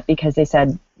doing that because they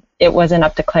said it wasn't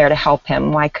up to Claire to help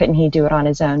him. Why couldn't he do it on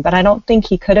his own? But I don't think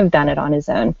he could have done it on his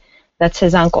own. That's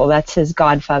his uncle. That's his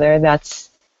godfather.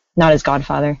 That's not his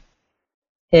godfather.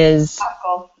 His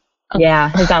uncle.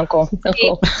 Yeah, his uncle.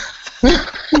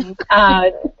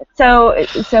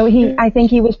 So he, I think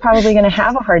he was probably going to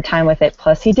have a hard time with it.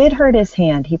 Plus, he did hurt his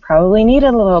hand. He probably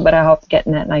needed a little bit of help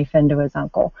getting that knife into his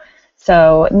uncle.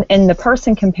 So, and the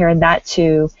person compared that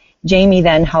to Jamie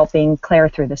then helping Claire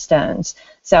through the stones.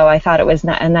 So I thought it was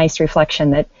a nice reflection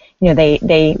that, you know,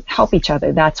 they help each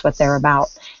other. That's what they're about.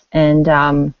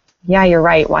 And yeah, you're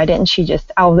right. Why didn't she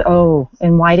just,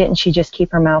 and why didn't she just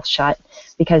keep her mouth shut?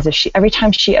 Because every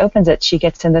time she opens it, she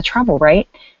gets into trouble, right?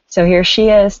 So here she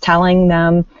is telling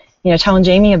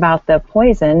Jamie about the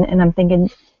poison, and I'm thinking,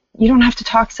 you don't have to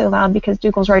talk so loud because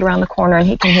Dougal's right around the corner and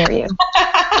he can hear you.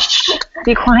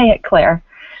 Be quiet, Claire.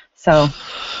 So.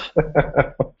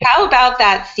 How about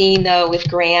that scene, though, with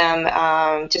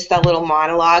Graham, just that little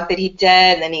monologue that he did,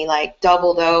 and then he,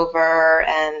 doubled over,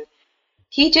 and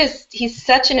he's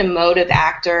such an emotive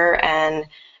actor, and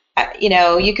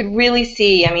you could really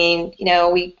see,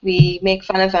 we make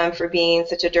fun of him for being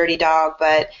such a dirty dog,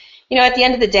 but at the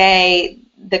end of the day,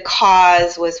 the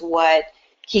cause was what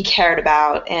he cared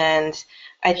about, and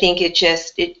I think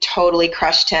it totally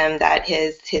crushed him that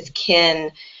his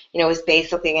kin was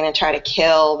basically going to try to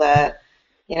kill for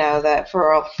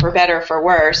better or for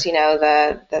worse,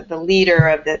 the leader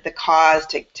of the cause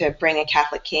to bring a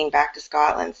Catholic king back to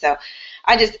Scotland. So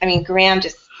Graham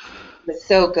just was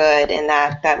so good in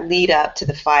that lead up to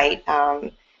the fight.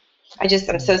 I'm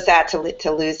so sad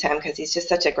to lose him because he's just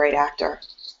such a great actor.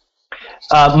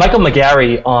 Michael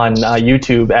McGarry on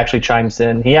YouTube actually chimes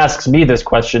in. He asks me this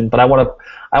question, but I want to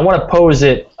pose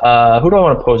it. Who do I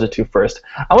want to pose it to first?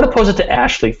 I want to pose it to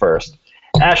Ashley first.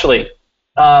 Ashley,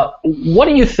 what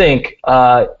do you think?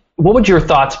 What would your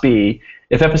thoughts be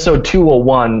if episode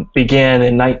 201 began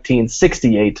in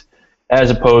 1968 as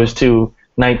opposed to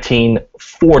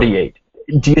 1948?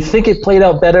 Do you think it played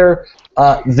out better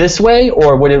this way,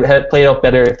 or would it have played out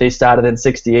better if they started in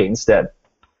 68 instead?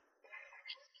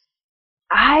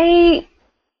 I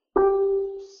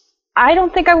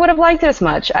don't think I would have liked it as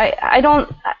much. I don't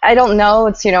know.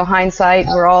 It's hindsight.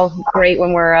 We're all great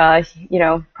when we're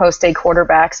post-day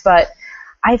quarterbacks, but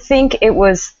I think he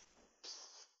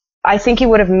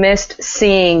would have missed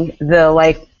seeing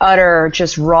the utter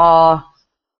just raw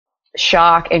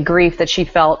shock and grief that she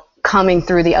felt coming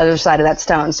through the other side of that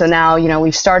stone. So now,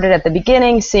 we've started at the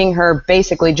beginning, seeing her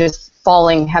basically just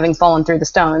having fallen through the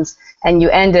stones, and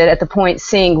you ended at the point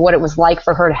seeing what it was like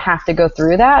for her to have to go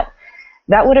through that.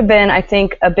 That would have been, I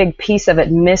think, a big piece of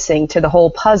it missing to the whole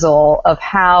puzzle of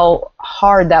how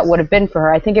hard that would have been for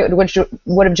her. I think it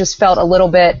would have just felt a little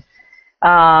bit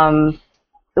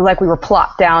like we were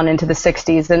plopped down into the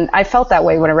 60s, and I felt that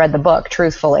way when I read the book,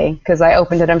 truthfully, because I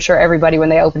opened it. I'm sure everybody, when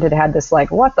they opened it, had this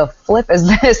what the flip is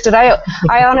this? I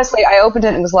honestly opened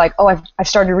it and was like, I've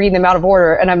started reading them out of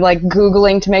order, and I'm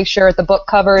Googling to make sure at the book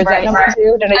cover, is that number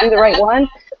 2? Did I do the right one?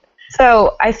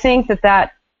 So I think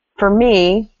that for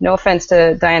me, no offense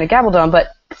to Diana Gabaldon, but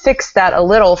fixed that a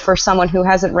little for someone who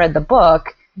hasn't read the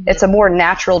book. It's a more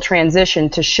natural transition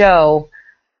to show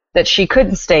that she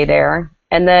couldn't stay there.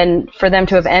 And then for them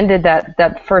to have ended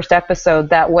that first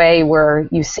episode that way, where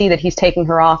you see that he's taking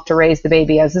her off to raise the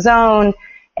baby as his own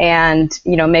and,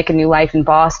 make a new life in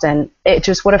Boston, it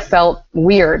just would have felt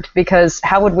weird, because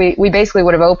how would we basically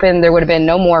would have opened, there would have been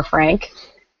no more Frank.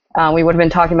 We would have been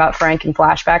talking about Frank in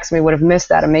flashbacks, and we would have missed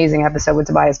that amazing episode with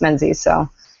Tobias Menzies. So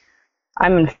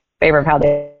I'm in favor of how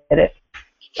they did it.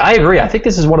 I agree. I think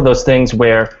this is one of those things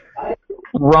where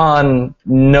Ron,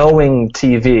 knowing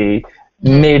TV,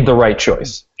 made the right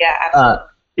choice. Yeah,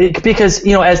 absolutely. Because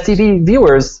as TV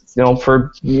viewers,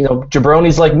 for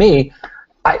jabronis like me,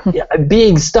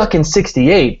 being stuck in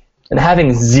 '68 and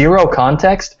having zero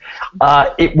context,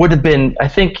 it would have been. I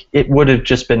think it would have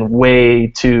just been way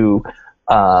too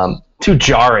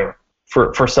jarring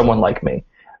for someone like me.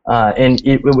 And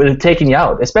it would have taken you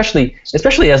out, especially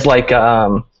as like,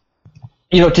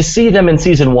 to see them in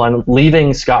season 1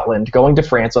 leaving Scotland, going to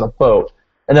France on a boat,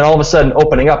 and then all of a sudden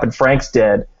opening up and Frank's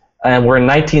dead, and we're in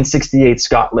 1968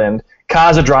 Scotland,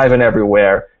 cars are driving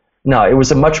everywhere. No, it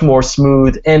was a much more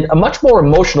smooth and a much more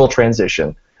emotional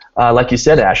transition, like you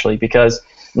said, Ashley, because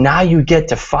now you get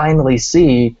to finally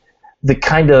see the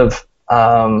kind of,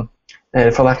 for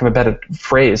lack of a better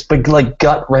phrase, but like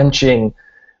gut-wrenching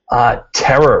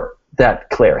terror that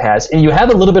Claire has. And you have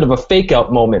a little bit of a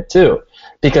fake-out moment, too,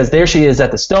 because there she is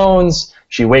at the Stones,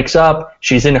 she wakes up,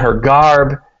 she's in her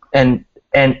garb, and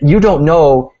you don't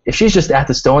know if she's just at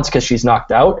the Stones because she's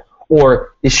knocked out,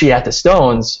 or is she at the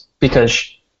Stones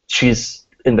because she's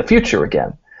in the future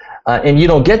again. And you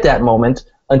don't get that moment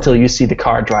until you see the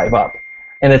car drive up.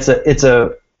 And it's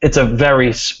a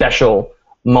very special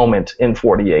moment in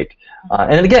 48.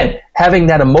 And again, having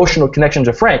that emotional connection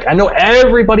to Frank. I know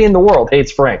everybody in the world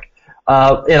hates Frank,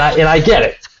 and I get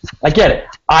it.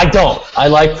 I don't. I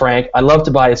like Frank. I love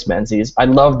Tobias Menzies. I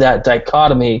love that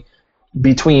dichotomy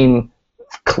between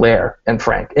Claire and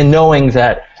Frank, and knowing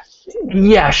that,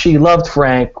 yeah, she loved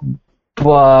Frank,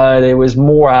 but it was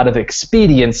more out of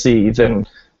expediency than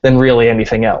really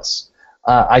anything else.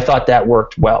 I thought that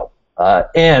worked well.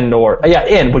 Ann,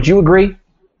 would you agree?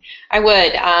 I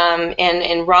would.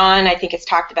 And Ron, I think, has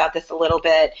talked about this a little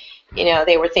bit.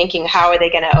 They were thinking, how are they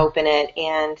going to open it?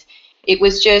 And it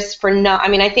was just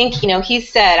I think, he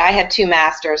said, I have 2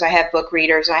 masters. I have book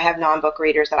readers and I have non-book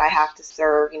readers that I have to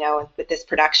serve, with this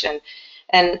production.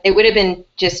 And it would have been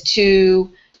just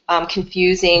too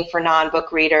confusing for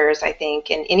non-book readers, I think.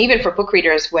 And even for book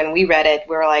readers, when we read it,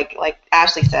 we were like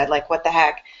Ashley said, like, what the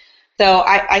heck? So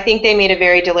I think they made a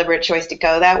very deliberate choice to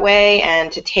go that way and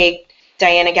to take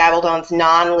Diana Gabaldon's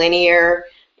non-linear,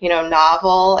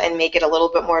 novel and make it a little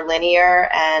bit more linear.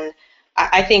 And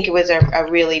I think it was a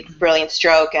really brilliant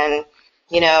stroke. And,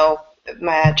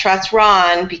 I trust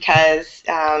Ron because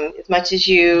as much as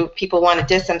people want to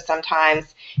diss him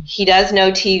sometimes, he does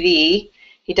know TV.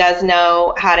 He does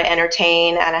know how to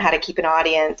entertain and how to keep an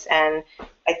audience. And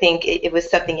I think it was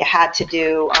something you had to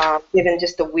do, given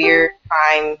just the weird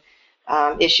time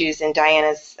issues in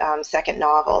Diana's second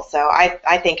novel. So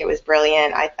I think it was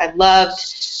brilliant. I loved,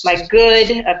 my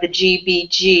good of the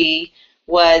GBG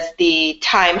was the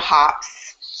time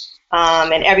hops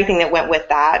and everything that went with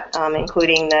that,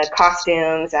 including the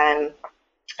costumes and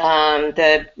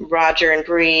the Roger and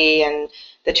Bree and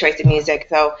the choice of music.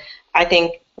 So I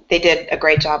think they did a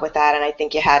great job with that, and I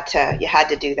think you had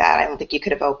to do that. I don't think you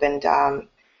could have opened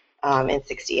in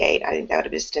 68. I think that would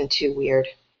have just been too weird.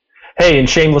 Hey, and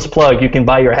shameless plug, you can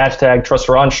buy your hashtag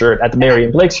 #TrustRon shirt at the Mary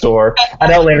and Blake store at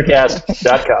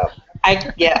OutlanderCast.com.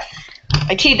 Yes,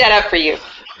 I teed that up for you.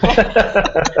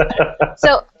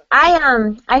 So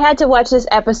I had to watch this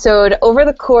episode over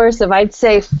the course of, I'd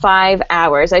say, 5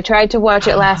 hours. I tried to watch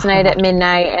it last night at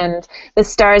midnight, and the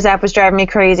Stars app was driving me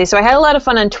crazy. So I had a lot of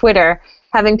fun on Twitter,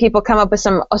 having people come up with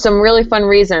some really fun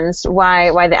reasons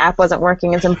why the app wasn't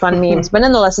working and some fun memes. But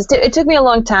nonetheless, it took me a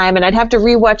long time, and I'd have to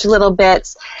rewatch little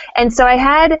bits. And so I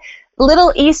had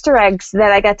little Easter eggs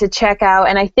that I got to check out,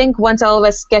 and I think once all of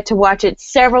us get to watch it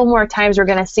several more times, we're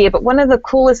going to see it. But one of the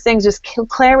coolest things was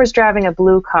Claire was driving a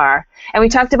blue car, and we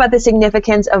talked about the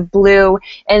significance of blue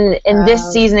in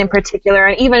this season in particular,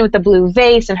 and even with the blue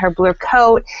vase and her blue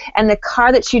coat, and the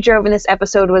car that she drove in this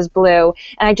episode was blue,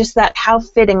 and I just thought how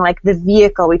fitting, like the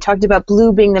vehicle. We talked about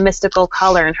blue being the mystical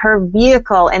color, and her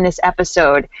vehicle in this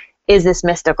episode is this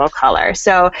mystical color.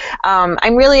 So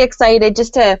I'm really excited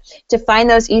just to find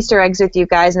those Easter eggs with you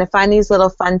guys and to find these little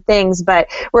fun things. But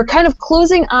we're kind of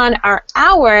closing on our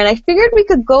hour, and I figured we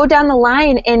could go down the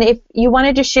line, and if you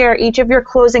wanted to share each of your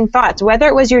closing thoughts, whether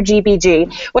it was your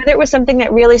GBG, whether it was something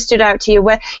that really stood out to you,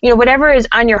 whatever is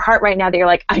on your heart right now that you're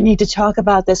like, I need to talk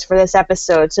about this for this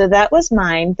episode. So that was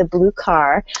mine, the blue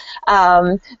car.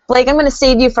 Blake, I'm going to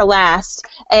save you for last.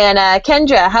 And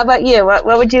Kendra, how about you? What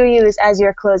would you use as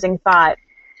your closing thought?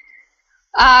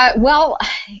 Well,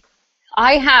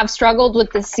 I have struggled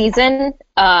with this season,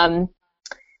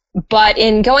 but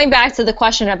in going back to the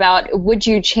question about would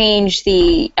you change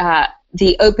the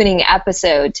opening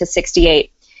episode to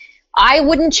 68, I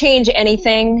wouldn't change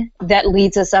anything that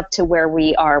leads us up to where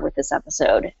we are with this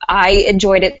episode. I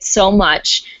enjoyed it so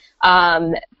much.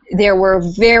 There were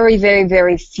very, very,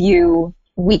 very few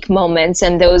weak moments,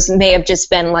 and those may have just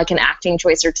been like an acting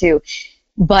choice or two.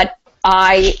 But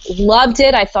I loved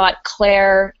it. I thought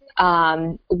Claire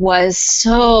was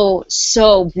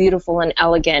so beautiful and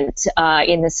elegant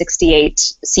in the 68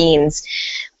 scenes.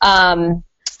 And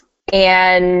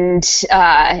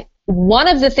one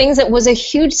of the things that was a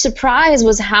huge surprise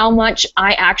was how much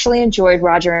I actually enjoyed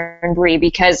Roger and Bree,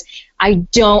 because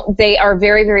they are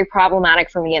very, very problematic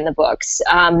for me in the books.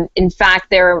 In fact,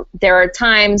 there are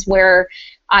times where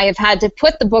I have had to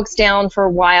put the books down for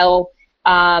a while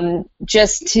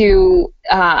just to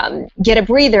get a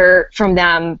breather from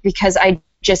them, because I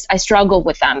struggled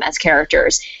with them as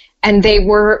characters. And they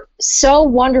were so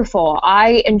wonderful.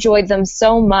 I enjoyed them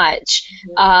so much.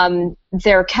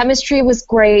 Their chemistry was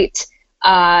great.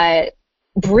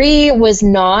 Bree was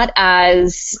not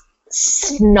as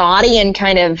snotty and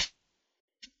kind of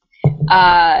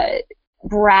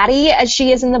bratty as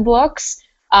she is in the books.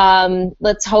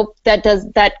 Let's hope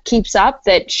that keeps up,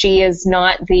 that she is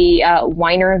not the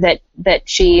whiner that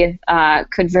she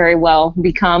could very well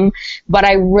become. But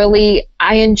I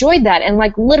enjoyed that, and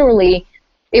like literally,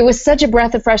 it was such a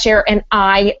breath of fresh air, and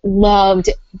I loved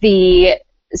the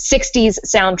 60s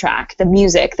soundtrack, the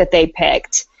music that they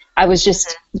picked. I was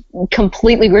just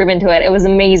completely grooved into it. It was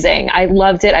amazing. I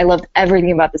loved it. I loved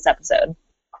everything about this episode.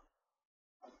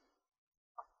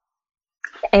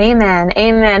 Amen.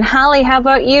 Amen. Holly, how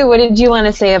about you? What did you want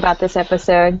to say about this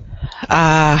episode?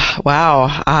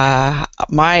 Wow.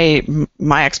 My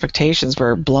expectations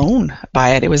were blown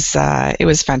by it. It was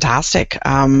fantastic.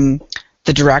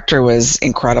 The director was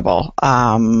incredible.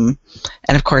 And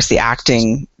of course the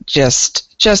acting just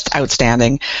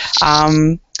outstanding.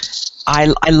 I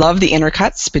love the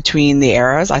intercuts between the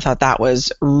eras. I thought that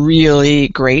was really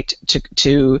great.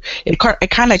 It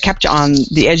kind of kept you on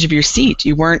the edge of your seat.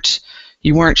 You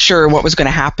weren't sure what was going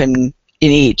to happen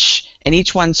in each, and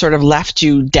each one sort of left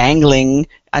you dangling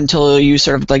until you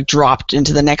sort of like dropped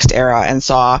into the next era and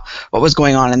saw what was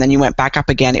going on, and then you went back up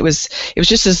again. It was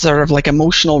just this sort of like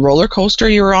emotional roller coaster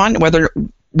you were on,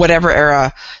 whatever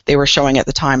era they were showing at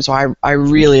the time. So I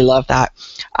really love that.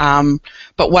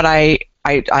 But what I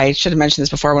should have mentioned this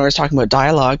before when I was talking about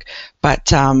dialogue, but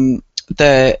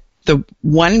the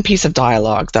one piece of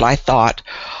dialogue that I thought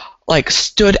like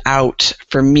stood out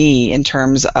for me in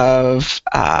terms of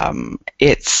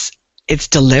its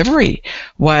delivery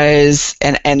was,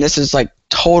 and this is like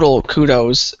total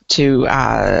kudos to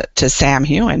Sam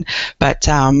Heughan, but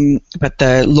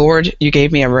the Lord, you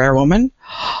gave me a rare woman.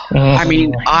 I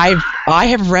mean, I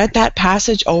have read that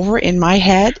passage over in my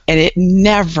head, and it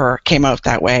never came out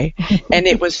that way, and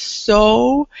it was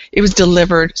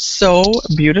delivered so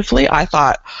beautifully. I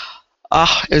thought,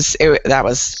 that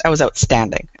was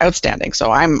outstanding.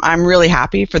 So I'm really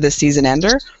happy for this season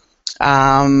ender,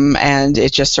 and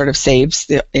it just sort of saves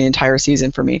the entire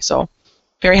season for me. So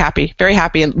very happy,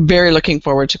 and very looking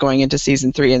forward to going into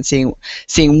season 3 and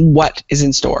seeing what is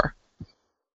in store.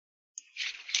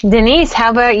 Denise,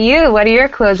 how about you? What are your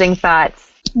closing thoughts?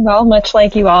 Well, much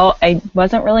like you all, I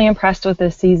wasn't really impressed with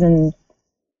this season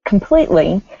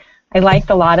completely. I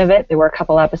liked a lot of it. There were a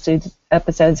couple episodes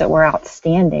that were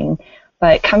outstanding.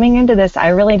 But coming into this, I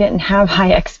really didn't have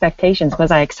high expectations.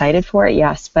 Was I excited for it?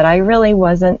 Yes. But I really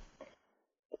wasn't.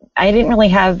 I didn't really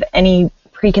have any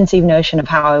preconceived notion of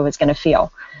how I was going to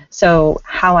feel. So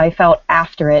how I felt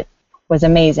after it was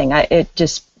amazing. It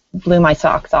just blew my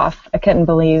socks off. I couldn't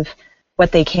believe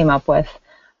what they came up with.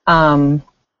 I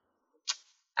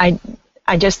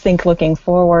just think looking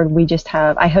forward,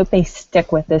 I hope they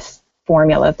stick with this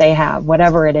formula that they have,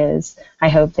 whatever it is. I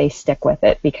hope they stick with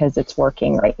it because it's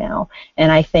working right now.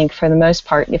 And I think for the most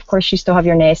part, of course, you still have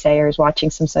your naysayers watching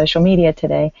some social media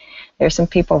today. There's some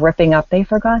people ripping up, they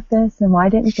forgot this, and why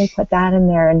didn't they put that in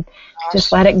there? And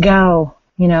just let it go.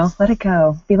 Let it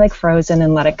go. Be like Frozen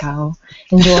and let it go.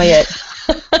 Enjoy it.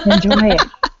 Enjoy it.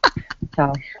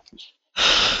 So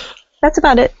that's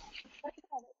about it.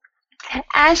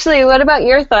 Ashley, what about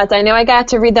your thoughts? I know I got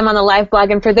to read them on the live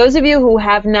blog, and for those of you who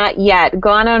have not yet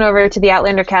gone on over to the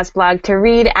Outlander Cast blog to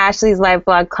read Ashley's live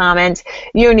blog comments,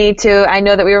 you need to. I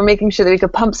know that we were making sure that we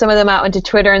could pump some of them out into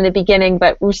Twitter in the beginning,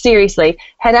 but seriously,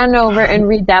 head on over and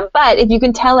read them. But if you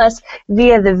can tell us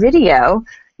via the video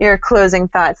your closing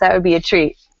thoughts, that would be a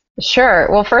treat. Sure.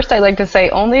 Well, first I'd like to say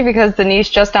only because Denise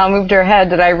just now moved her head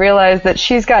did I realize that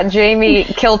she's got Jamie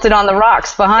kilted on the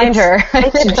rocks behind her.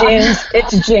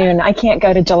 It's June. I can't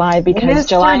go to July because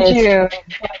July is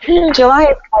June. July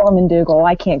is Colum and Dougal.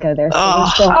 I can't go there. So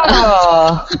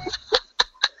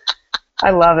I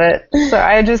love it. So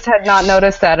I just had not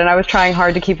noticed that, and I was trying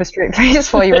hard to keep a straight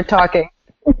face while you were talking.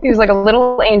 He was like a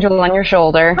little angel on your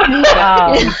shoulder.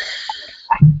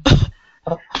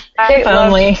 I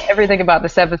loved everything about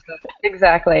this episode.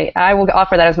 Exactly. I will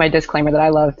offer that as my disclaimer that I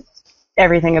loved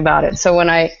everything about it. So when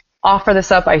I offer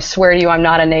this up, I swear to you I'm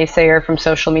not a naysayer from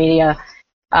social media.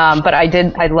 But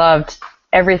I loved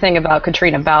everything about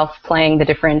Katrina Balfe playing the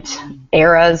different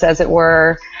eras, as it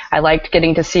were. I liked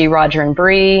getting to see Roger and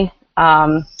Bree.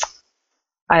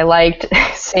 I liked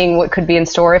seeing what could be in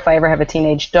store if I ever have a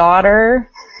teenage daughter.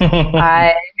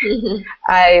 I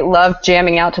loved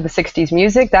jamming out to the 60s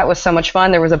music. That was so much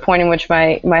fun. There was a point in which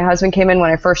my husband came in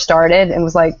when I first started and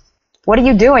was like, "What are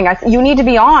you doing? You need to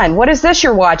be on. What is this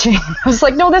you're watching?" I was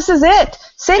like, "No, this is it.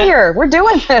 Sit here. We're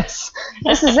doing this.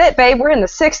 This is it, babe. We're in the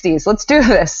 60s. Let's do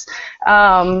this."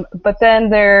 But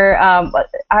then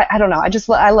I don't know.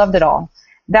 I loved it all.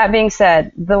 That being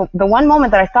said, the one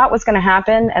moment that I thought was going to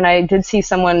happen, and I did see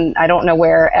someone, I don't know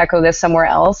where, echo this somewhere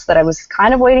else, that I was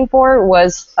kind of waiting for,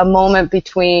 was a moment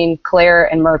between Claire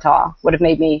and Murtaugh. Would have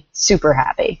made me super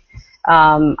happy.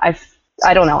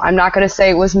 I don't know. I'm not going to say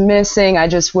it was missing. I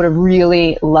just would have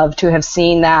really loved to have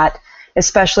seen that,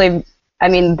 especially, I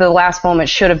mean, the last moment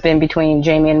should have been between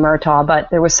Jamie and Murtaugh, but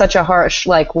there was such a harsh,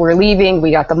 like, we're leaving.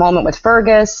 We got the moment with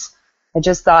Fergus. I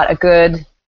just thought a good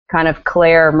kind of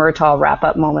Claire Murtaugh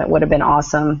wrap-up moment would have been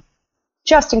awesome,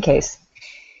 just in case.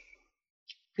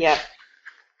 Yeah.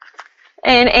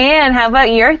 And Anne, how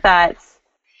about your thoughts?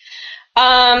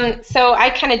 So I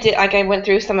kind of did, like, I went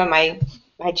through some of my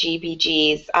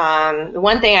GBGs. The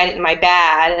one thing my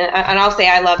bad, and I'll say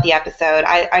I love the episode.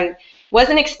 I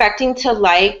wasn't expecting to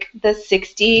like the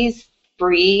 60s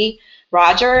Bree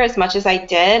Roger as much as I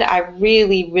did. I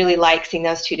really, really like seeing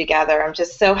those two together. I'm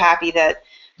just so happy that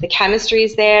the chemistry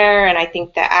is there, and I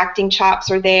think the acting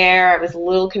chops are there. I was a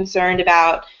little concerned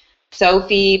about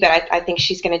Sophie, but I think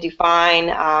she's going to do fine.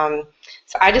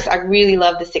 So I really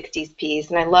love the 60s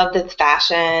piece, and I love the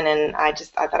fashion, and I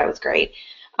thought it was great.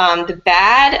 The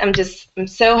bad, I'm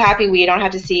so happy we don't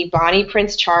have to see Bonnie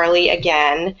Prince Charlie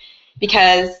again,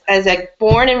 because as a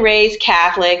born and raised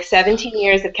Catholic, 17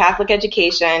 years of Catholic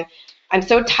education, I'm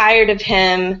so tired of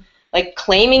him like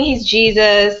claiming he's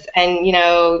Jesus and, you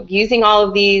know, using all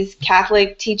of these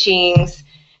Catholic teachings,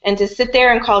 and to sit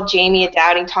there and call Jamie a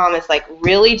doubting Thomas, like,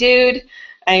 really, dude?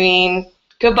 I mean,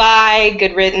 goodbye,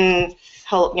 good riddance.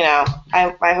 You know,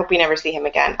 I hope we never see him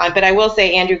again. But I will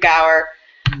say Andrew Gower,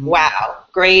 wow,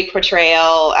 great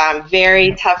portrayal,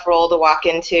 very tough role to walk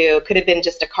into. Could have been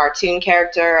just a cartoon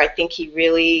character. I think he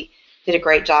really did a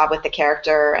great job with the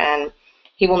character, and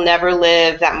he will never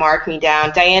live that mark me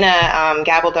down. Diana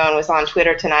Gabaldon was on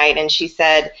Twitter tonight, and she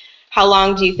said, "How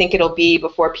long do you think it'll be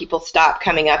before people stop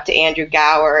coming up to Andrew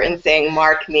Gower and saying,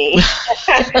 'Mark me'?"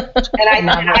 and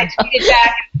I tweeted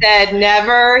back and said,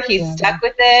 "Never. He's stuck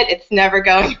with it. It's never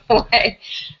going away."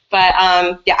 But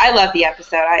yeah, I love the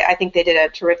episode. I think they did a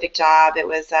terrific job. It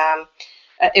was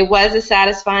a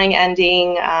satisfying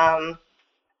ending.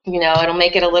 You know, it'll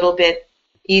make it a little bit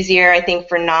easier, I think,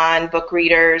 for non-book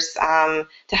readers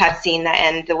to have seen that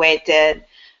end the way it did.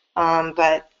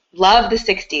 But love the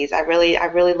 60s. I really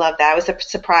love that. I was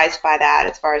surprised by that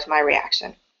as far as my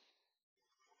reaction.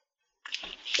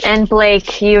 And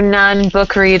Blake, you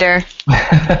non-book reader,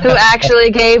 who actually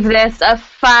gave this a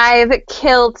 5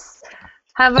 kilts.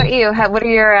 How about you? What are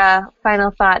your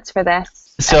final thoughts for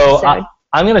this episode?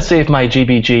 I'm going to save my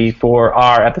GBG for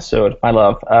our episode, my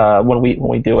love, when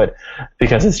we do it,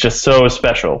 because it's just so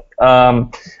special.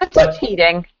 That's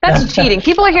cheating. That's cheating.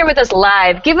 People are here with us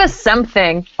live. Give us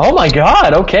something. Oh, my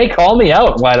God. Okay, call me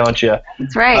out. Why don't you?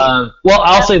 That's right. Well,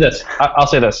 I'll say this.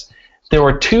 There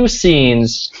were 2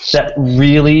 scenes that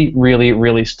really, really,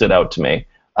 really stood out to me.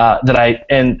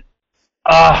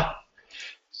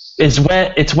 It's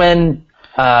when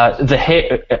the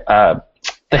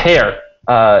hair.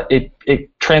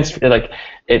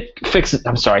 It fixes.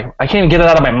 I'm sorry, I can't even get it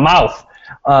out of my mouth.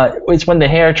 It's when the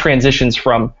hair transitions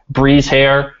from Bree's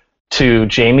hair to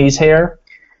Jamie's hair.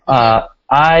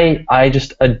 I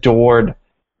just adored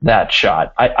that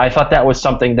shot. I thought that was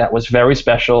something that was very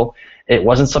special. It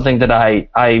wasn't something that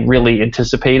I really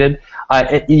anticipated.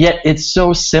 Yet it's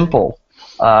so simple,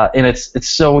 and it's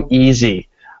so easy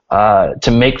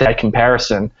to make that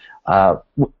comparison.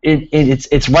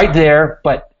 It's right there,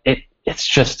 but it's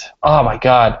just, oh my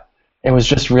God, it was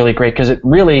just really great, because it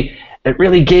really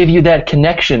gave you that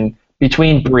connection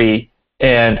between Bree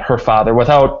and her father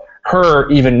without her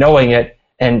even knowing it,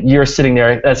 and you're sitting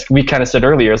there, as we kind of said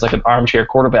earlier, as like an armchair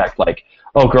quarterback, like,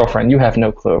 oh, girlfriend, you have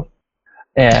no clue,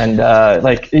 and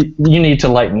you need to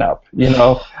lighten up, you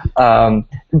know.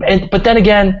 But then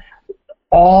again,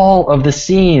 all of the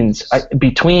scenes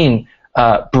between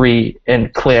Bree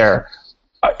and Claire,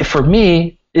 for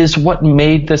me, is what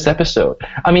made this episode.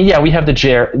 I mean, yeah, we have the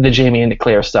Jamie and the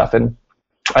Claire stuff, and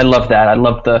I love that. I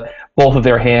love both of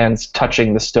their hands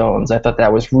touching the stones. I thought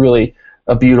that was really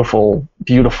a beautiful,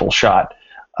 beautiful shot.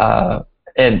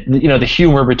 And, you know, the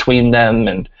humor between them,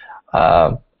 and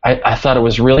I thought it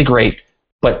was really great.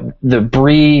 but the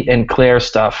Bree and Claire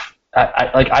stuff,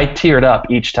 I teared up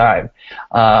each time.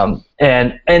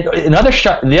 And another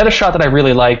shot, the other shot that I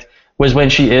really liked was when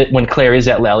Claire is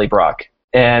at Lallybroch,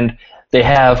 and they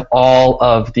have all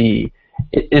of the.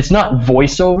 It's not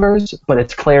voiceovers, but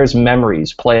it's Claire's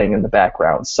memories playing in the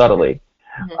background subtly.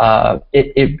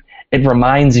 It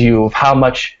reminds you of how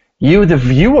much you, the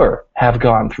viewer, have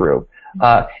gone through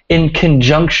in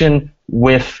conjunction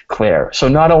with Claire. So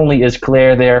not only is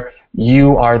Claire there,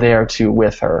 you are there too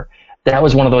with her. That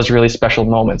was one of those really special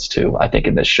moments too, I think,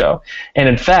 in this show. And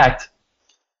in fact,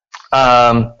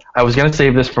 I was going to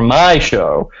save this for my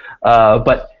show,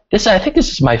 but I think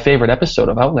this is my favorite episode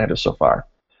of Outlander so far.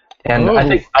 And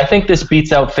I think this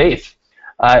beats out Faith.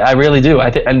 I really do.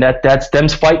 And that's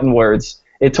them's fighting words.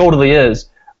 It totally is.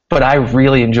 But I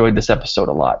really enjoyed this episode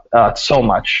a lot, so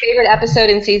much. Favorite episode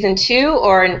in season 2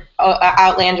 or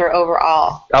Outlander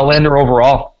overall? Outlander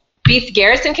overall. Beats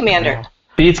Garrison Commander.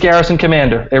 Beats Garrison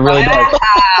Commander. It really does.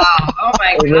 Oh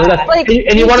my god! Really does.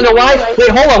 And you want to know why? Wait,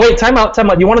 hold on. Wait, time out.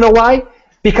 You want to know why?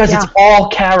 Because it's all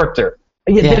character.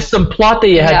 There's some plot that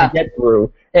you had to get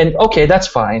through, and okay, that's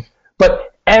fine.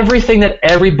 But everything that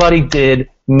everybody did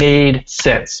made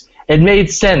sense. It made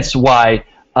sense why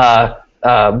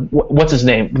what's his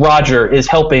name? Roger is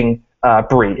helping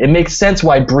Bree. It makes sense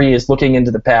why Bree is looking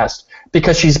into the past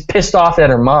because she's pissed off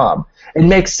at her mom. It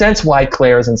makes sense why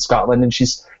Claire is in Scotland and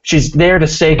she's there to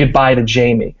say goodbye to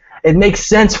Jamie. It makes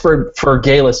sense for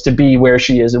Galis to be where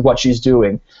she is and what she's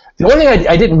doing. The only thing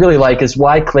I didn't really like is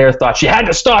why Claire thought she had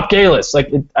to stop Galis.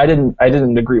 I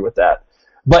didn't agree with that.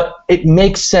 But it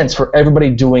makes sense for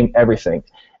everybody doing everything.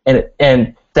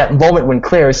 And that moment when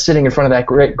Claire is sitting in front of that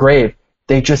grave,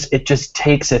 it just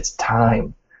takes its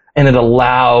time. And it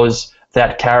allows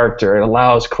that character, it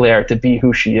allows Claire to be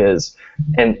who she is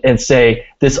and say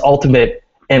this ultimate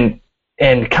and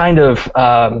kind of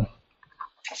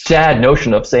sad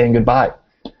notion of saying goodbye.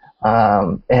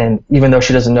 And even though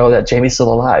she doesn't know that Jamie's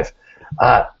still alive.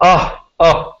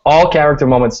 All character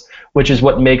moments, which is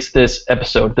what makes this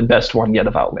episode the best one yet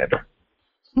of Outlander.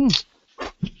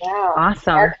 Wow.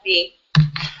 Awesome. Mark me.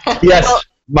 Yes,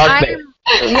 Mark me.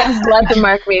 Yes, love the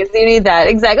mark me's. You need that.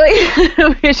 Exactly.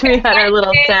 Wish we had our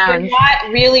little sound. We're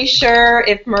not really sure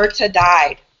if Myrta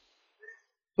died.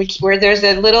 Where there's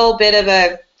a little bit of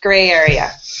a gray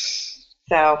area.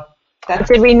 So that's.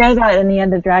 Did we know that in the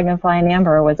end of Dragonfly and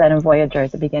Amber, or was that in Voyager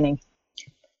at the beginning?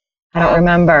 I don't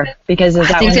remember because I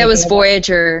think that was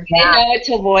Voyager. I didn't know it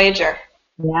till Voyager.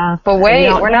 Yeah,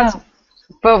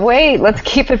 But wait, let's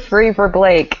keep it free for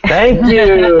Blake. Thank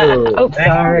you. Oh,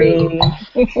 sorry.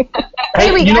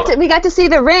 Hey, we got to see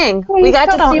the ring. Well, we got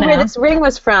to still see don't where know. this ring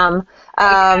was from.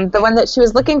 The one that she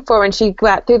was looking for when she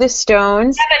got through the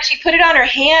stones. Yeah, but she put it on her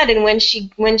hand, and when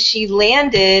she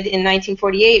landed in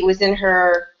 1948, it was in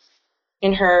her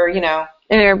in her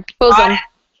bosom.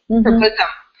 her bosom.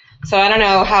 So I don't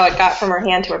know how it got from her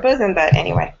hand to her bosom, but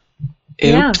anyway.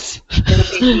 Oops.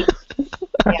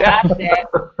 Yeah, that's it.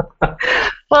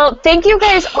 Well, thank you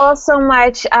guys all so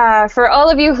much for all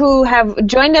of you who have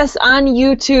joined us on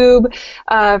YouTube,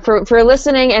 for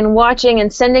listening and watching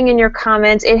and sending in your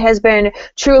comments. It has been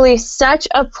truly such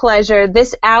a pleasure.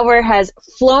 This hour has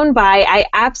flown by. I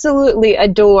absolutely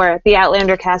adore the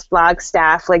Outlander Cast blog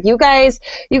staff. Like you guys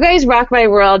rock my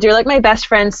world. You're like my best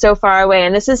friends so far away,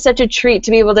 and this is such a treat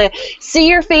to be able to see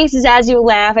your faces as you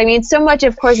laugh. I mean, so much,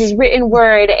 of course, is written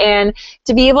word, and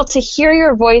to be able to hear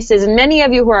your voices, and many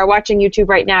of you who are watching YouTube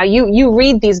right now, you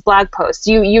read these blog posts.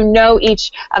 You know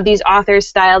each of these authors'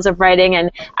 styles of writing,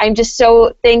 and I'm just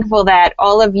so thankful that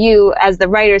all of you, as the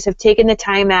writers, have taken the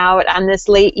time out on this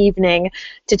late evening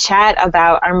to chat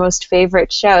about our most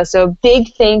favorite show. So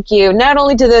big thank you, not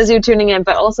only to those who are tuning in,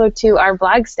 but also to our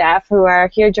blog staff who are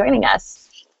here joining us.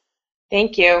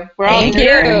 Thank you. We're all Thank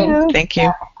here. you. Thank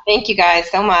you. Thank you guys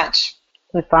so much.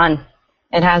 It was fun.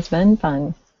 It has been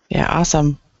fun. Yeah,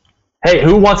 awesome. Hey,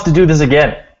 who wants to do this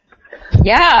again?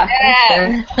 Yeah.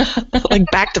 Like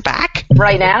back to back?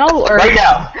 Right now? Or Right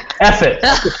now. F it.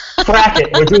 Crack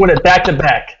it. We're doing it back to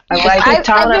back. I've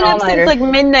been up since like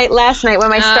midnight last night when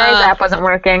my Stars app wasn't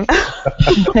working.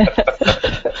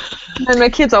 And my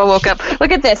kids all woke up.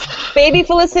 Look at this. Baby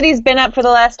Felicity's been up for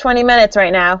the last 20 minutes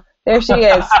right now. There she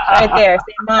is, right there.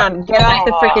 Say, Mom, get off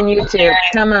the freaking YouTube.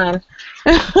 Come on.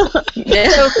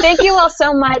 So thank you all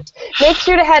so much. Make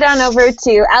sure to head on over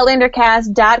to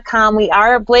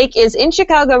outlandercast.com. Blake is in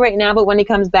Chicago right now, but when he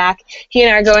comes back, he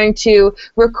and I are going to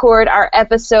record our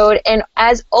episode. And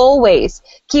as always,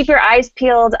 keep your eyes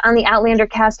peeled on the Outlander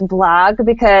Cast blog,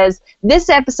 because this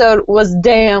episode was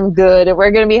damn good.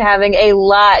 We're going to be having a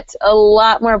lot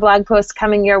more blog posts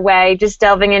coming your way, just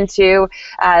delving into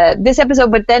this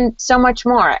episode, but then so much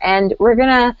more. And we're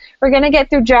gonna get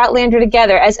through Outlander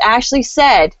together. As Ashley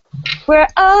said, we're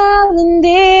all in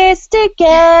this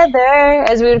together,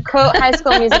 as we would quote High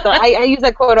School Musical. I use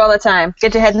that quote all the time.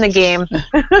 Get your head in the game.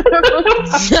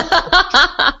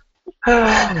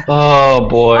 Oh,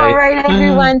 boy. All right,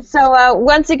 everyone. So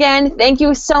once again, thank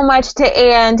you so much to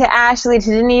Anne, to Ashley, to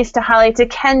Denise, to Holly, to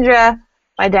Kendra,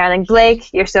 my darling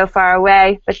Blake. You're so far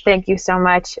away, but thank you so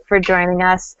much for joining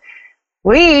us.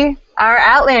 We are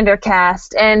Outlander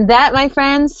Cast, and that, my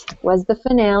friends, was the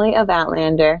finale of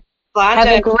Outlander. Have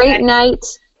a great night.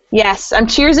 Yes, I'm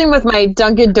cheersing with my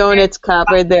Dunkin' Donuts cup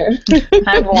right there. I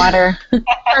have water.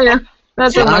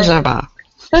 That's what I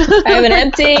I have an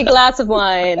empty glass of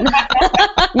wine.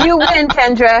 You win,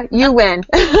 Kendra. You win.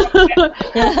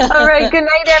 All right, good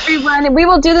night, everyone. And we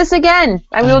will do this again.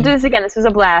 This was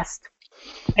a blast.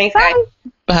 Thanks, guys.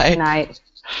 Bye. Good night.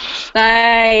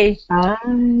 Bye.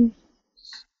 Bye.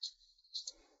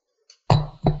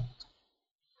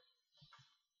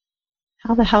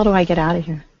 How the hell do I get out of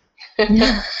here?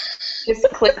 Just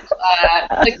click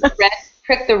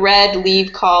the red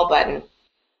leave call button.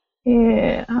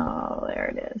 Yeah. Oh,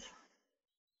 there it is.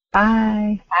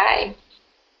 Bye. Bye.